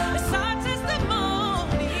 It's our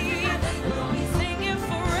testimony. We'll be singing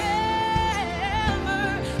forever.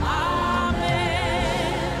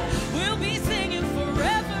 Amen. We'll be singing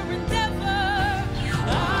forever and ever.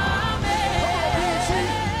 Amen.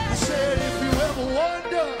 I said, if you ever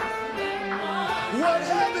wonder what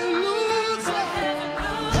heaven looks like,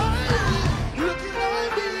 looking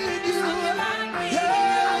like me and you,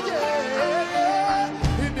 yeah,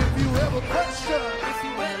 yeah. And if you ever question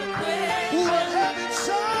what heaven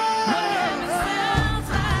sounds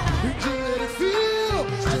like, just let it feel,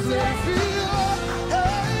 just let it feel.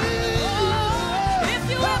 Hey.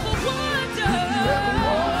 If you ever wonder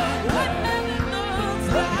what heaven looks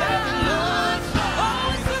like,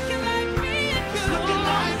 oh, it's looking like me and you,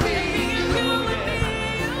 me and you and me.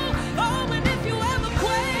 Oh, and if you ever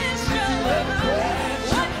question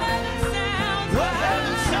what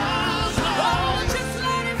heaven sounds like, oh, just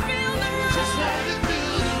let it feel the room. Just let it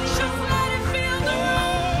feel the room. Just let it feel the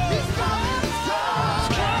room. He's coming, he's coming,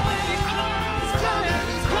 he's coming, he's coming,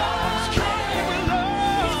 he's coming, he's coming with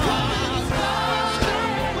love, he's coming, he's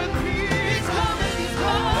coming with peace, he's coming, he's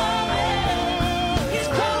coming, he's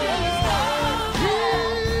coming, he's coming,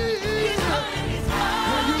 he's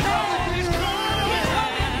coming, you know that he's coming, he's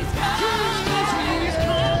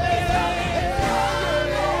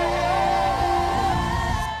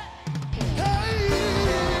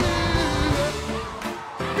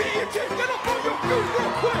B&J, get up on your feet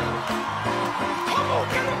real quick. Come on,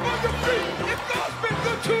 get up on your feet. If God's been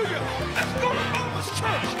good to you, let's go to Mama's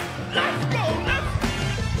church. Let's go, let's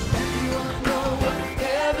If you wanna know what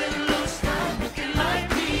heaven looks like, looking like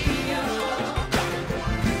me,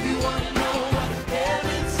 if you wanna know what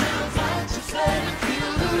heaven sounds like, just let it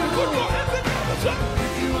feel the put your room. hands in the air.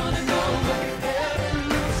 If you wanna know what heaven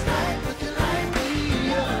looks like, looking like me,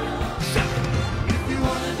 if you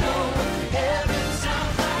wanna know what heaven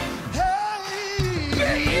sounds like,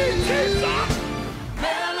 B&J, son.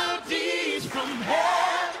 melodies from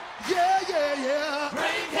heaven, yeah, yeah, yeah,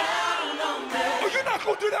 rain down on me, Oh, you're not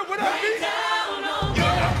gonna do that without me. rain down on me,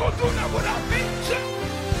 You're not gonna do that without me.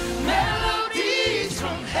 melodies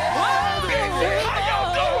from heaven, B&J, how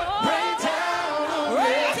y'all doing? rain down on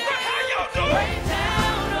me. I said, how y'all doing? Rain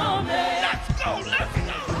down on me. Let's go, let's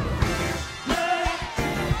go.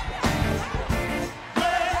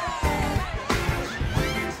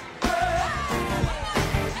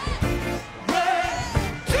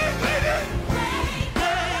 Sing, lady.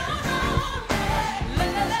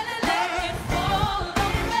 Let it fall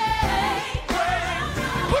on me.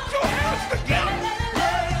 Put your hands together.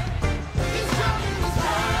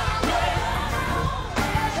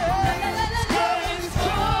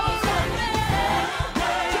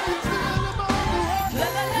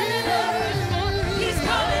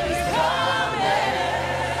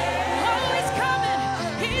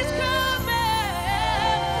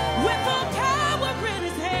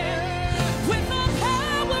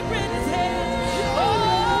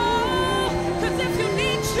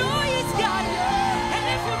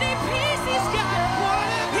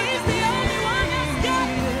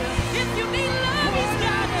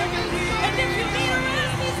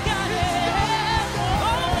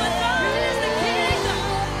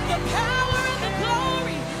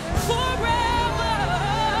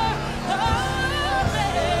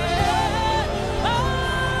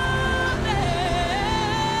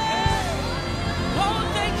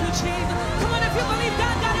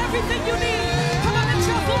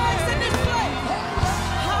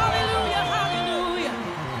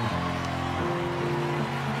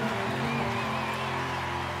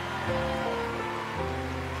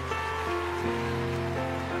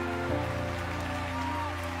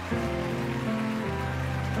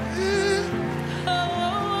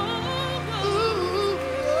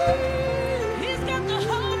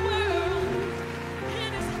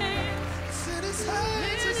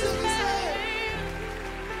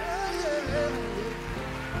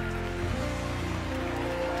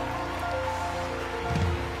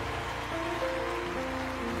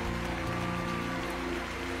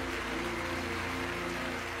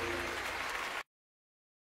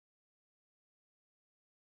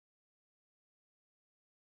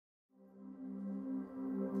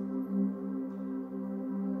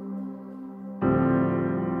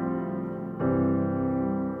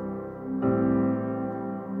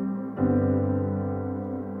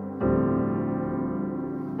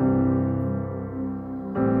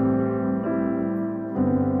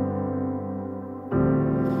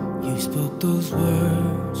 spoke those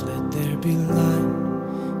words, let there be light,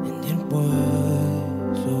 and it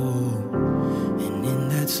was. Oh, and in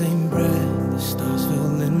that same breath, the stars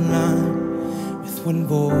fell in line. With one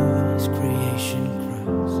voice, creation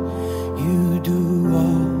cries, you do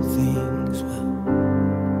all things well.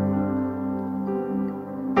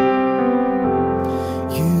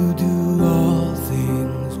 You do all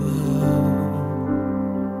things well.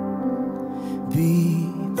 Be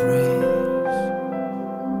praised,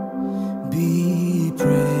 be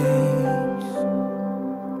praised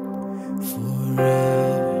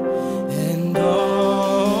forever and always.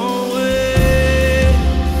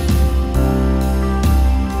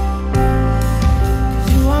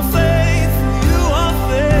 You are faithful, you are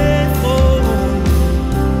faithful.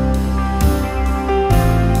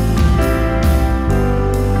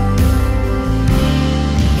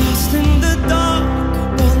 Lost in the dark,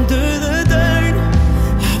 under the dirt,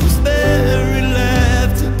 I was buried,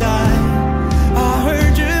 left to die. I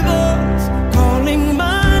heard your voice calling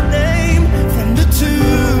my name. From the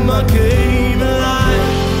tomb I came alive.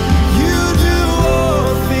 You do all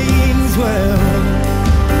things well.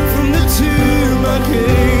 From the tomb I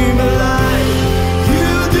came alive. You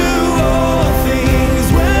do all things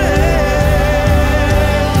well.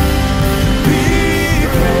 Be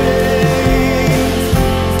praised,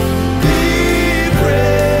 be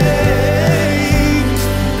praised,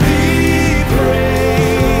 be praised,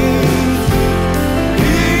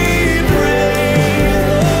 be praised,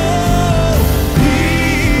 oh, be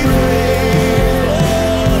praised,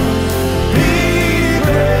 be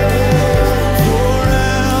praised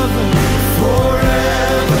forever,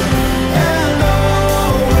 forever and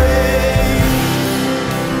always.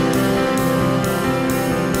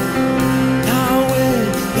 Yahweh,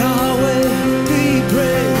 Yahweh, be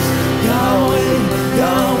praised. Yahweh,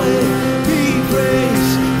 Yahweh, be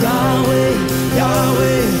praised. Yahweh,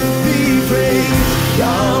 Yahweh, be praised.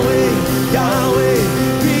 Yahweh, Yahweh,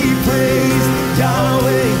 be praised.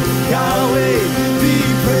 Yahweh, Yahweh, be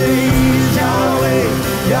praised. Yahweh,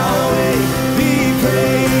 Yahweh, be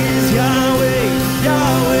praised. Yahweh,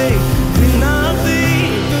 Yahweh, when I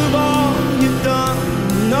think of all you've done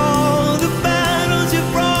and all the battles you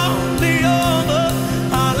brought me over,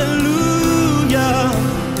 hallelujah.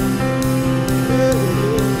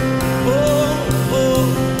 Oh, oh,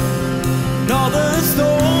 and all the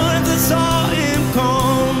storms I saw him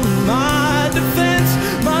come, my defense,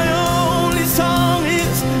 my only song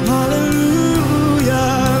is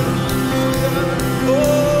hallelujah.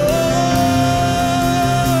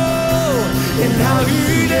 Oh, and how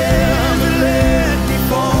you never let me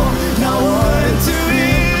fall. Now unto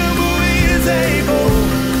him who is able,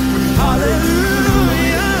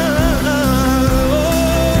 hallelujah.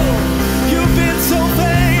 Oh, you've been so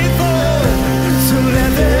faithful, so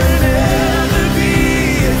let there never be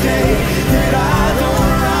a day that I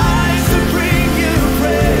don't rise to bring you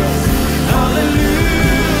praise.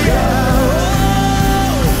 Hallelujah.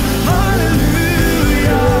 Oh,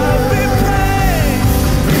 hallelujah. Be praised,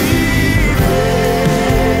 be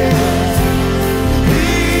praised.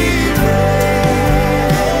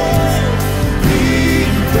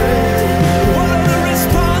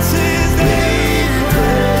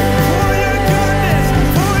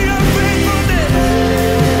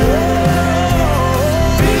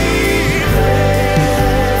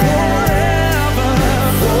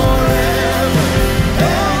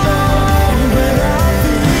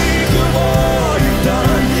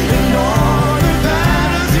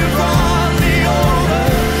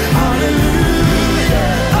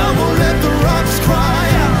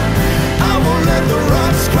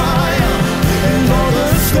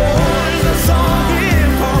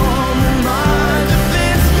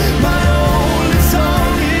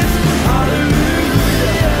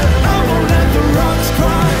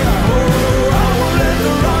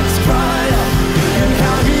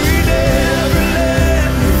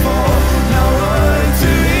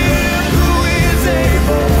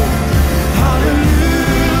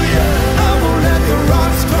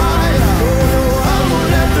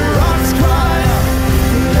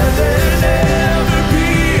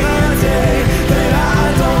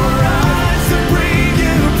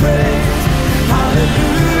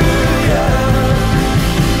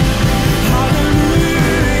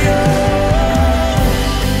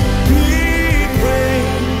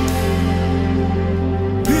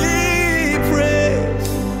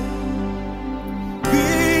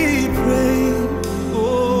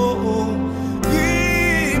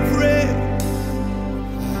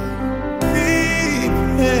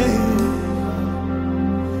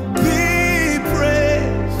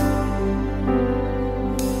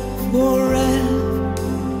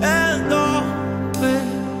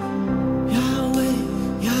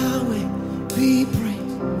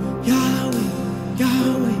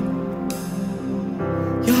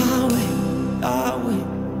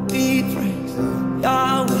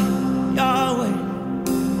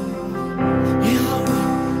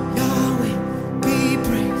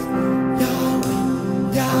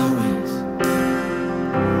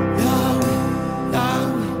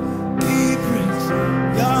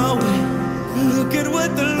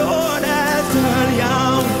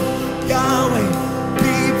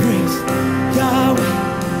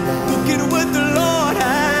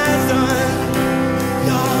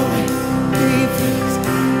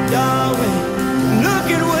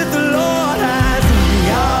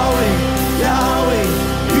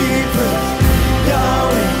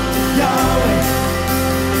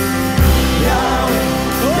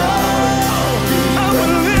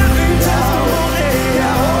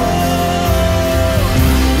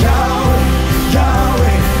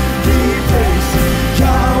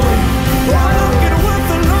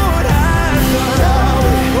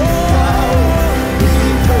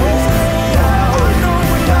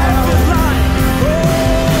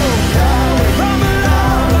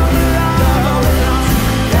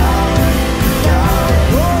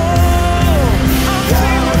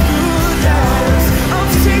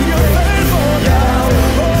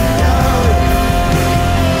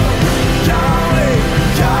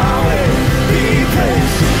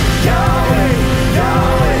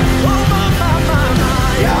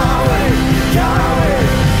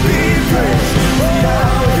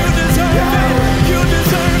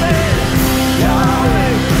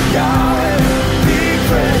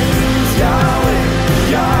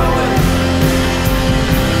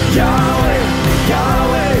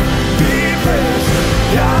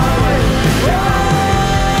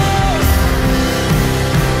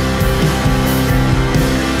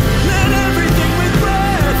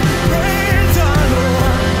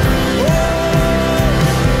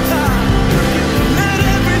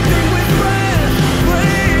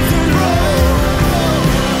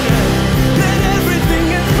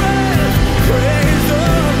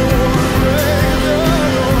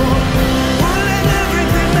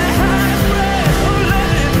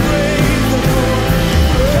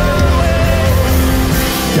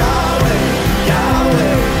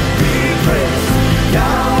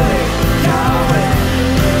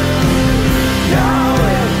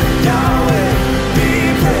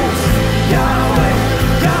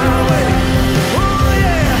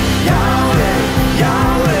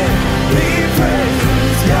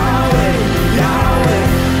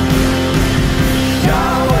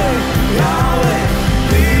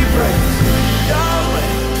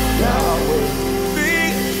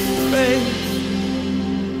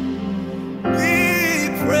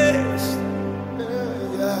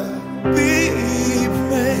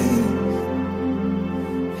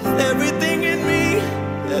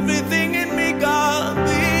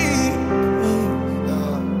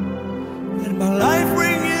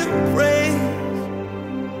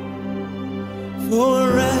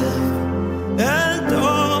 forever and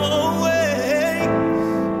always,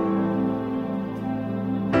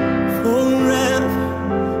 forever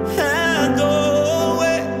and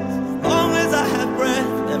always. As long as I have breath,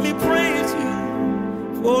 let me praise you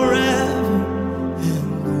forever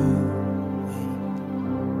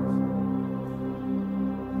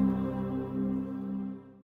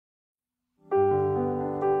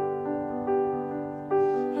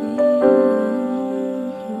and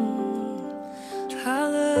I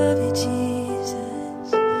love you,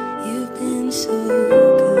 Jesus. You've been so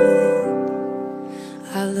good.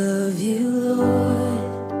 I love you,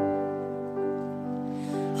 Lord.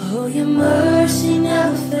 Oh, your mercy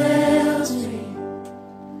never fails me.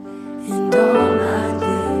 And all my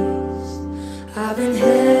days I've been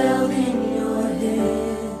held in your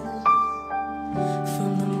hands.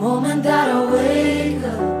 From the moment that I wake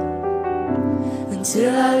up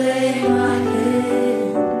until I lay my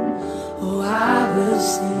head, oh, I will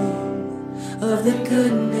sing of the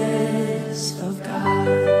goodness of God.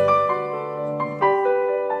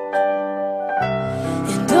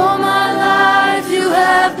 And all my life you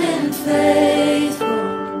have been faithful.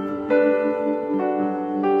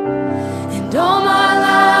 And all my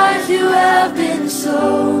life you have been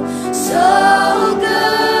so, so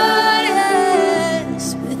good.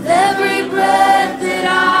 Yes, with every breath that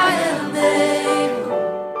I am able,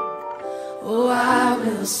 oh, I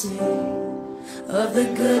will sing of the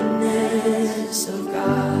goodness of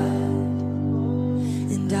God.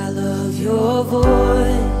 And I love your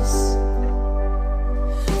voice,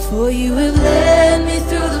 for you have led me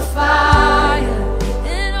through the fire.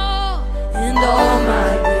 And all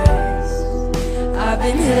my days I've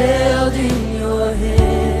been held in your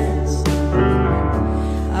hands.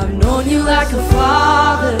 I've known you like a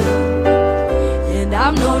father, and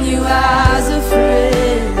I've known you as a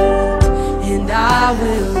friend. And I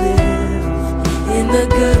will live in the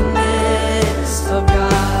goodness of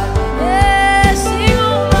God. Yes, sing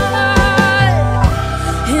all my life.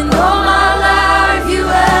 And all my life you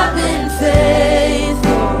have been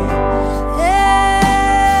faithful.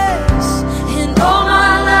 Yes, and all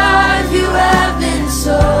my life you have been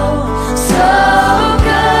so, so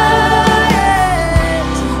good.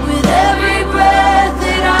 Yes, with every breath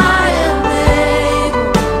that I am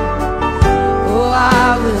able, oh, I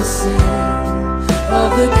will sing of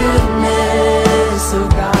the goodness of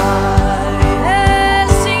God. Yes,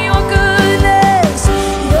 sing your goodness.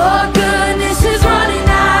 Your goodness is running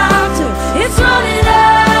after, it's running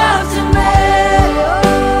after me.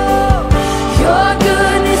 Oh, your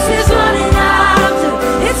goodness is running after,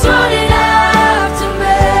 it's running after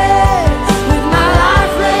me. With my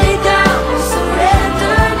life laid down, I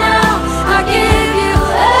surrender now. I give you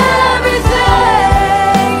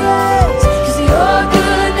everything. Yes, 'cause your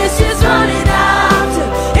goodness is running after,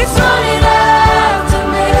 it's running after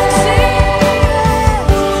me. Sing,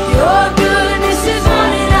 your goodness is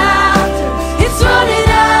running after, it's running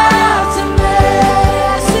after me.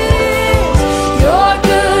 Sing, your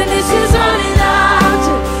goodness is running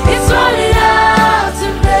after, it's running after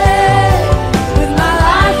me. With my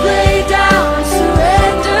life laid down, I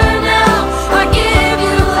surrender now. I give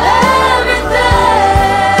you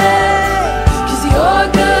everything. 'Cause your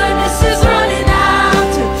goodness is running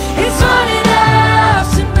after, it's running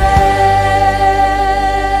after me.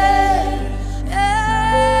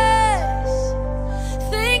 Yes.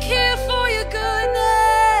 Thank you for your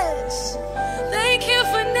goodness. Thank you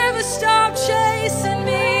for never stop chasing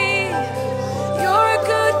me. You're a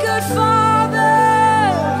good, good Father.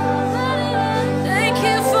 Thank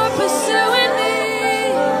you for pursuing me.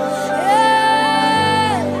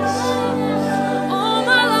 Yes. All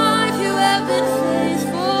my life you have been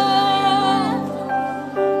faithful.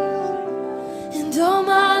 And all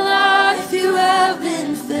my life you have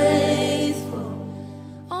been faithful.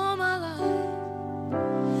 All my life.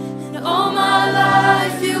 And all my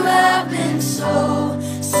life you have been so,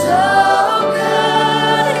 so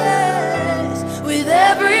good. Yes. With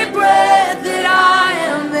every breath that I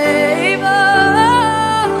am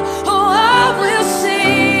able, oh, I will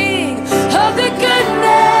sing of the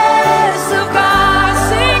goodness of God.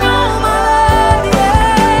 Sing all my life,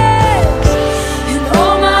 yes. And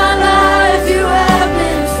all my life you have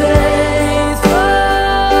been faithful.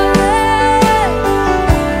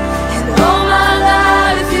 And all my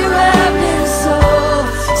life you have been so,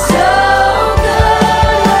 so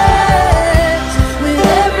good. With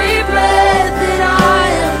every breath that I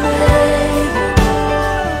am able,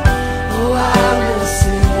 oh, I will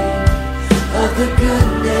sing of the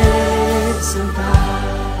goodness of God.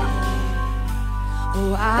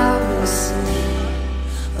 Oh, I will sing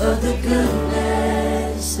of the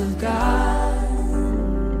goodness of God.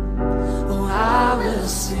 Oh, I will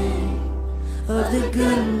sing of the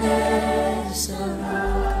goodness of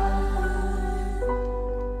God.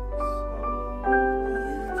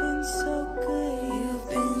 You've been so good.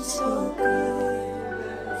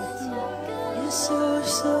 You're so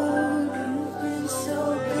good. You've been so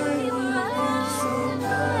good. You've been so good.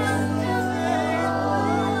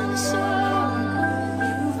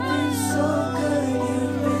 You've been so good.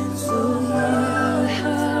 You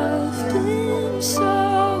have been so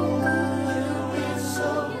good.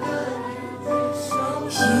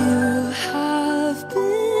 You have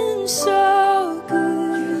been so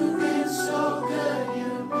good.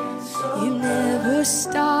 You never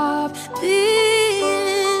stop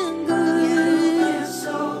being good.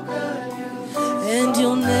 And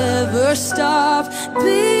you'll never stop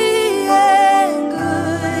being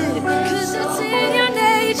good. 'Cause it's in your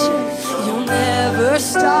nature. You'll never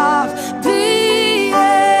stop being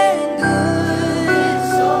good.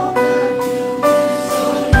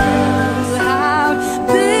 You have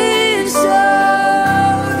been so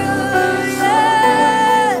good,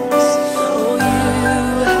 yes. Oh, you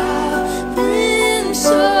have been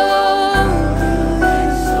so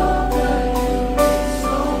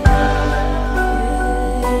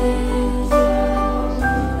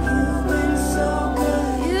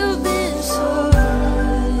good. You've been so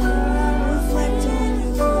good. Reflect on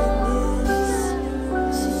your goodness.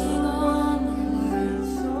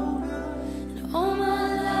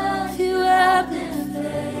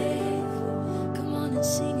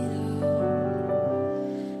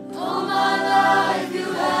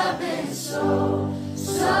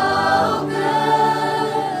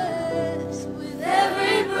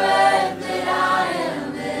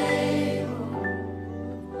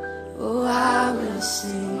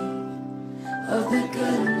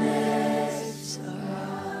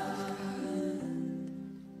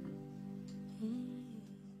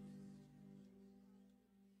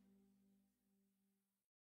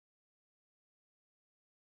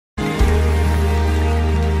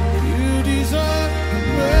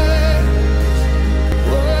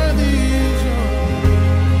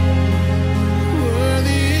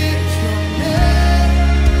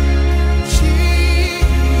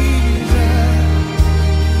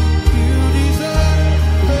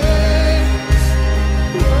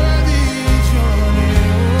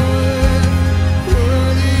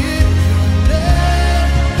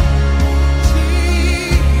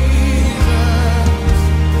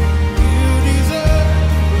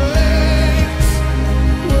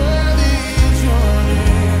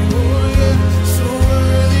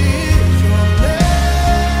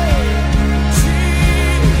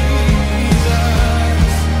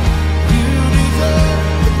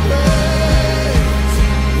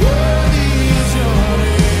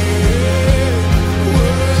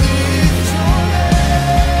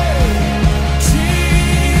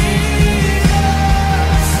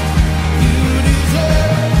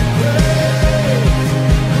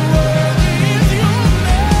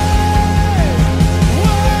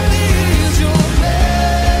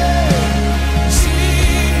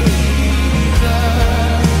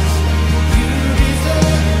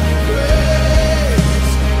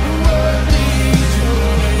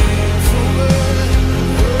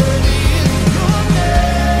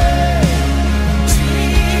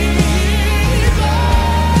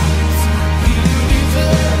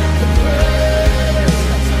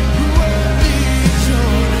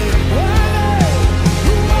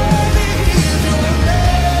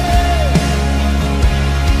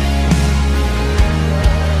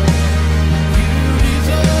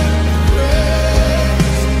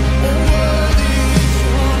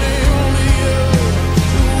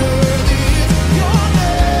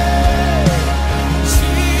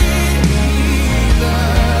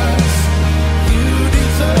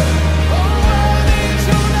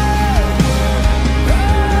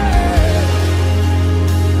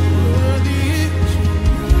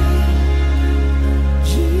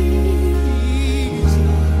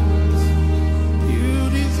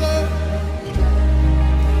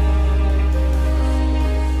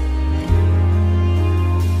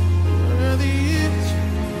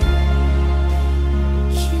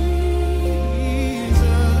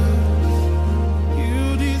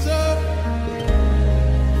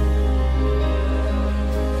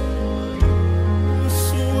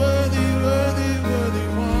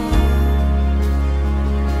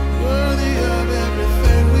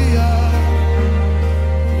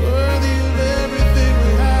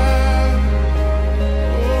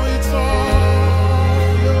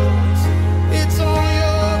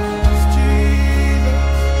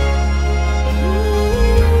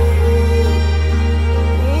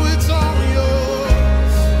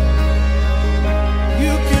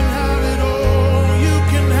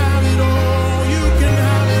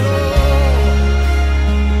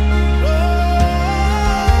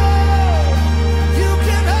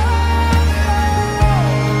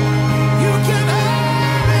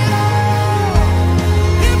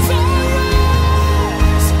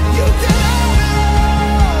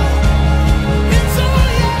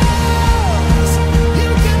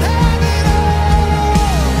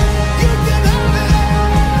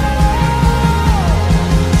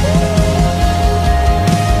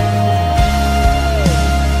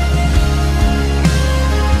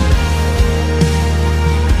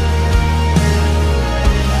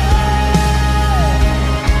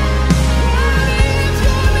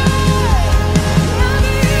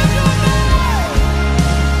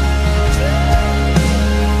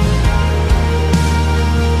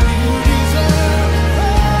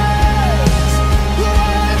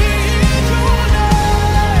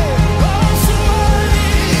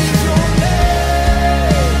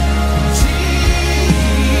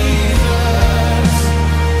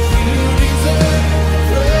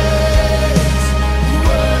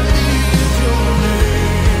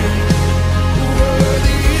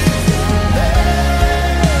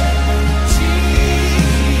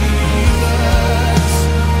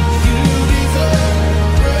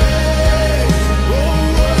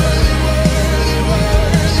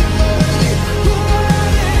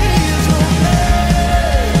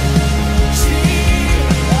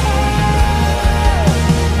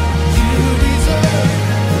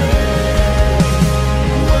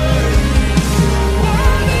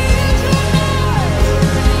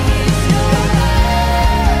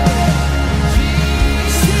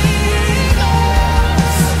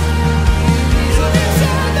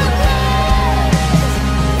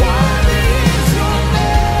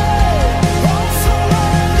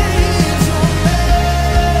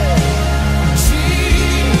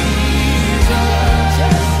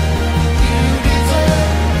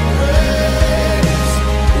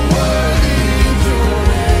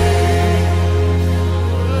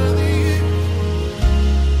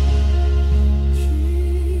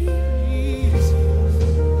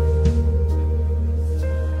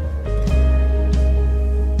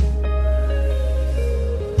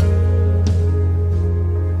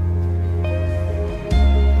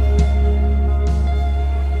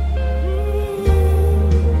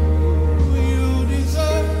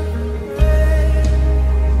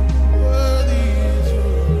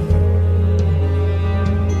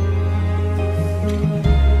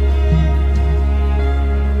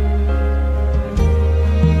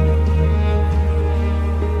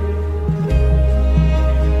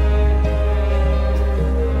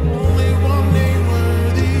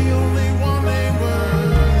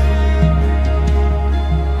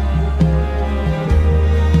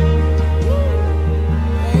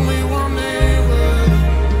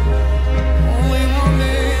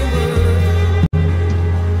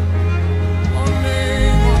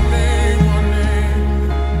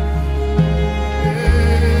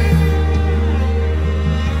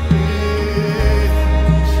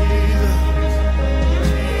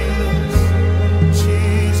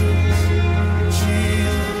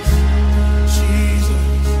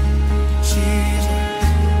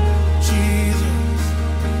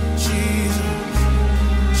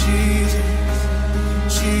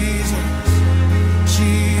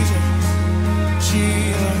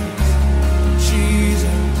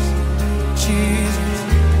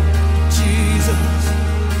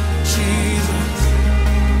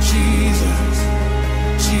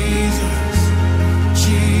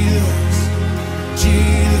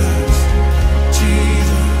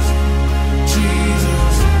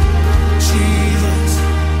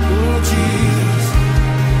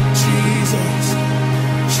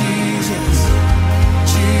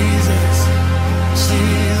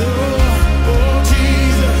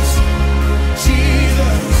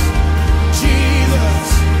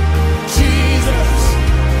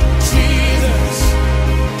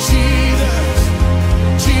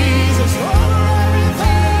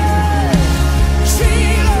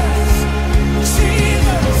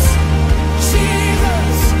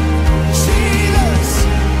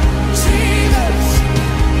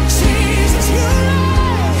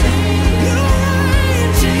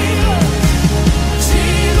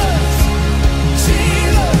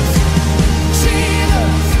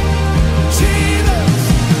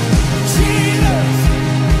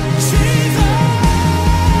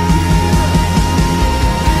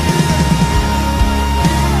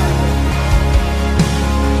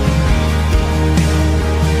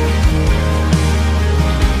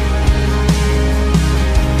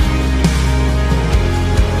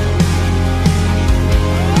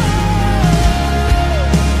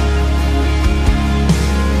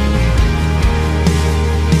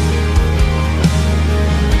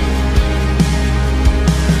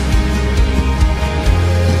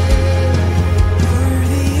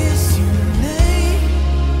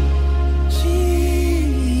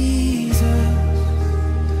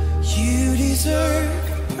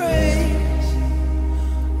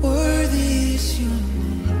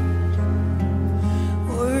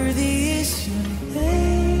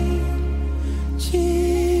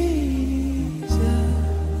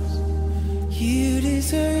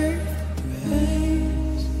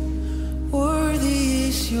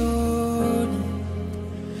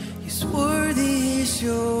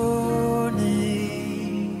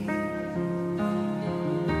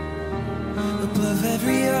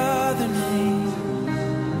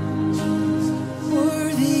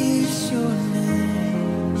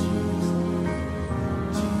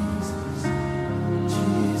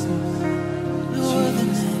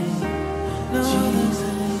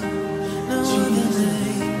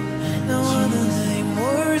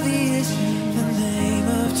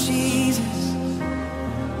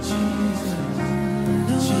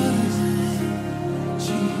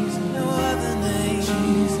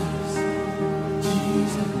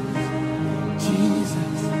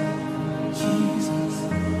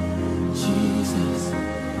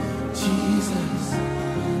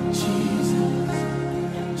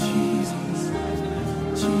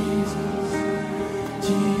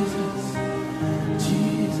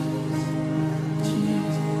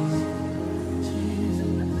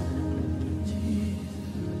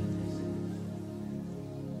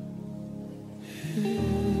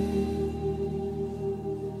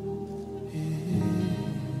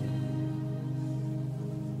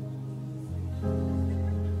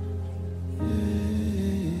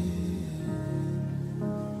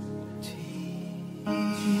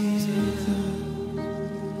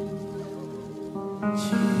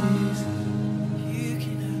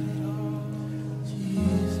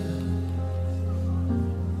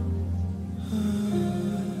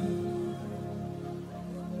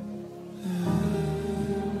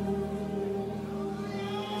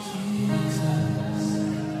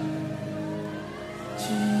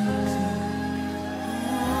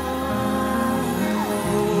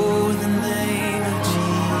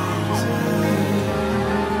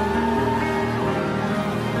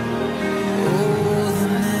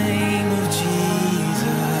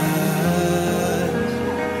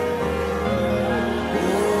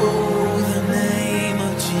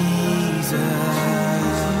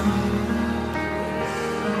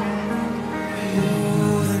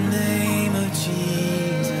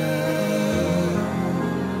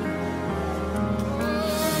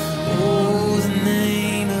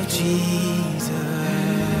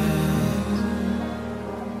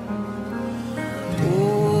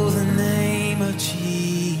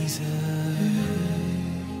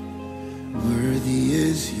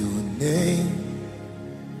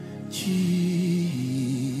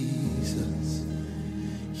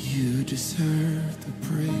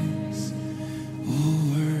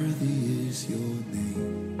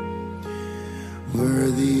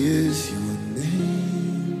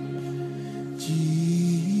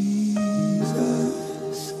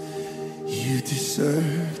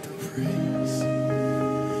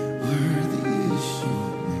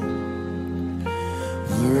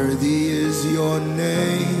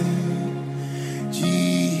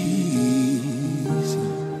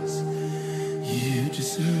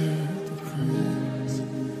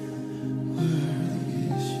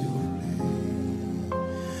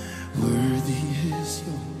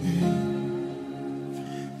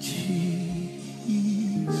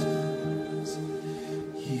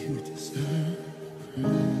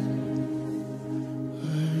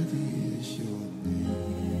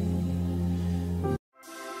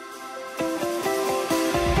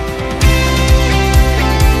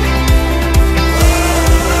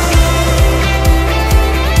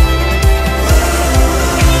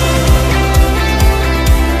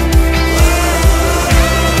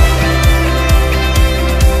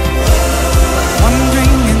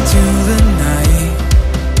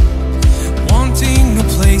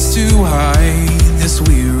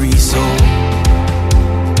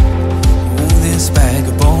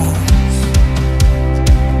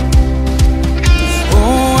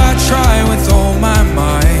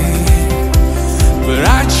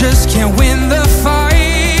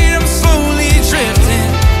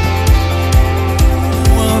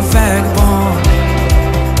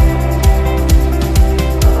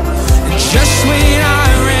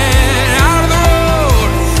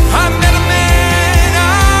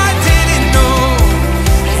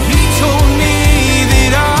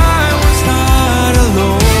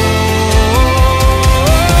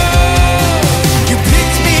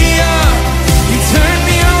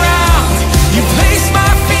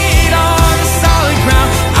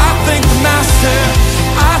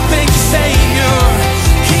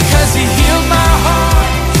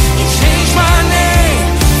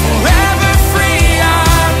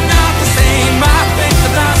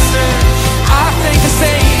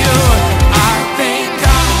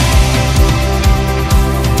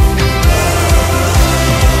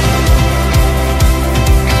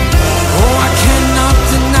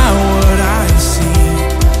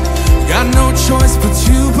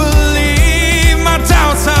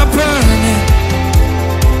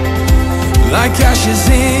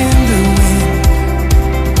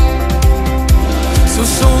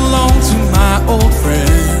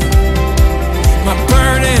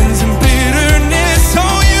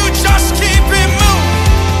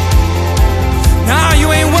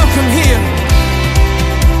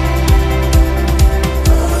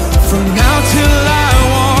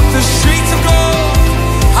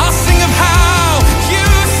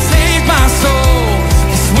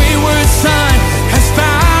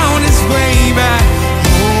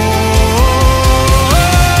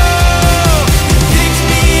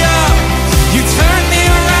 You turn me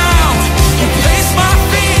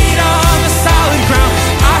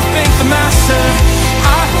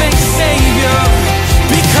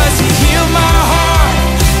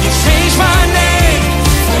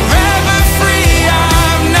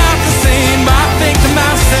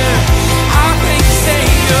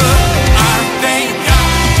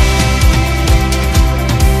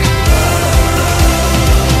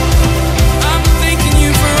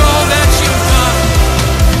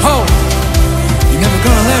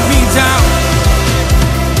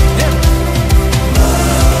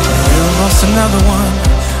another one.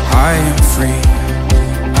 I am free,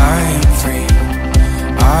 I am free,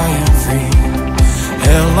 I am free.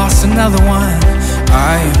 Hell lost another one.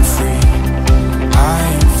 I am free, I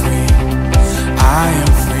am free, I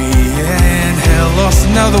am free. And hell lost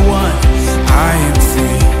another one. I am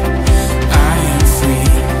free, I am free,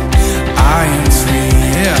 I am free.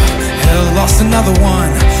 Yeah, hell lost another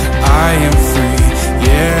one. I am free,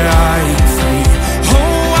 yeah.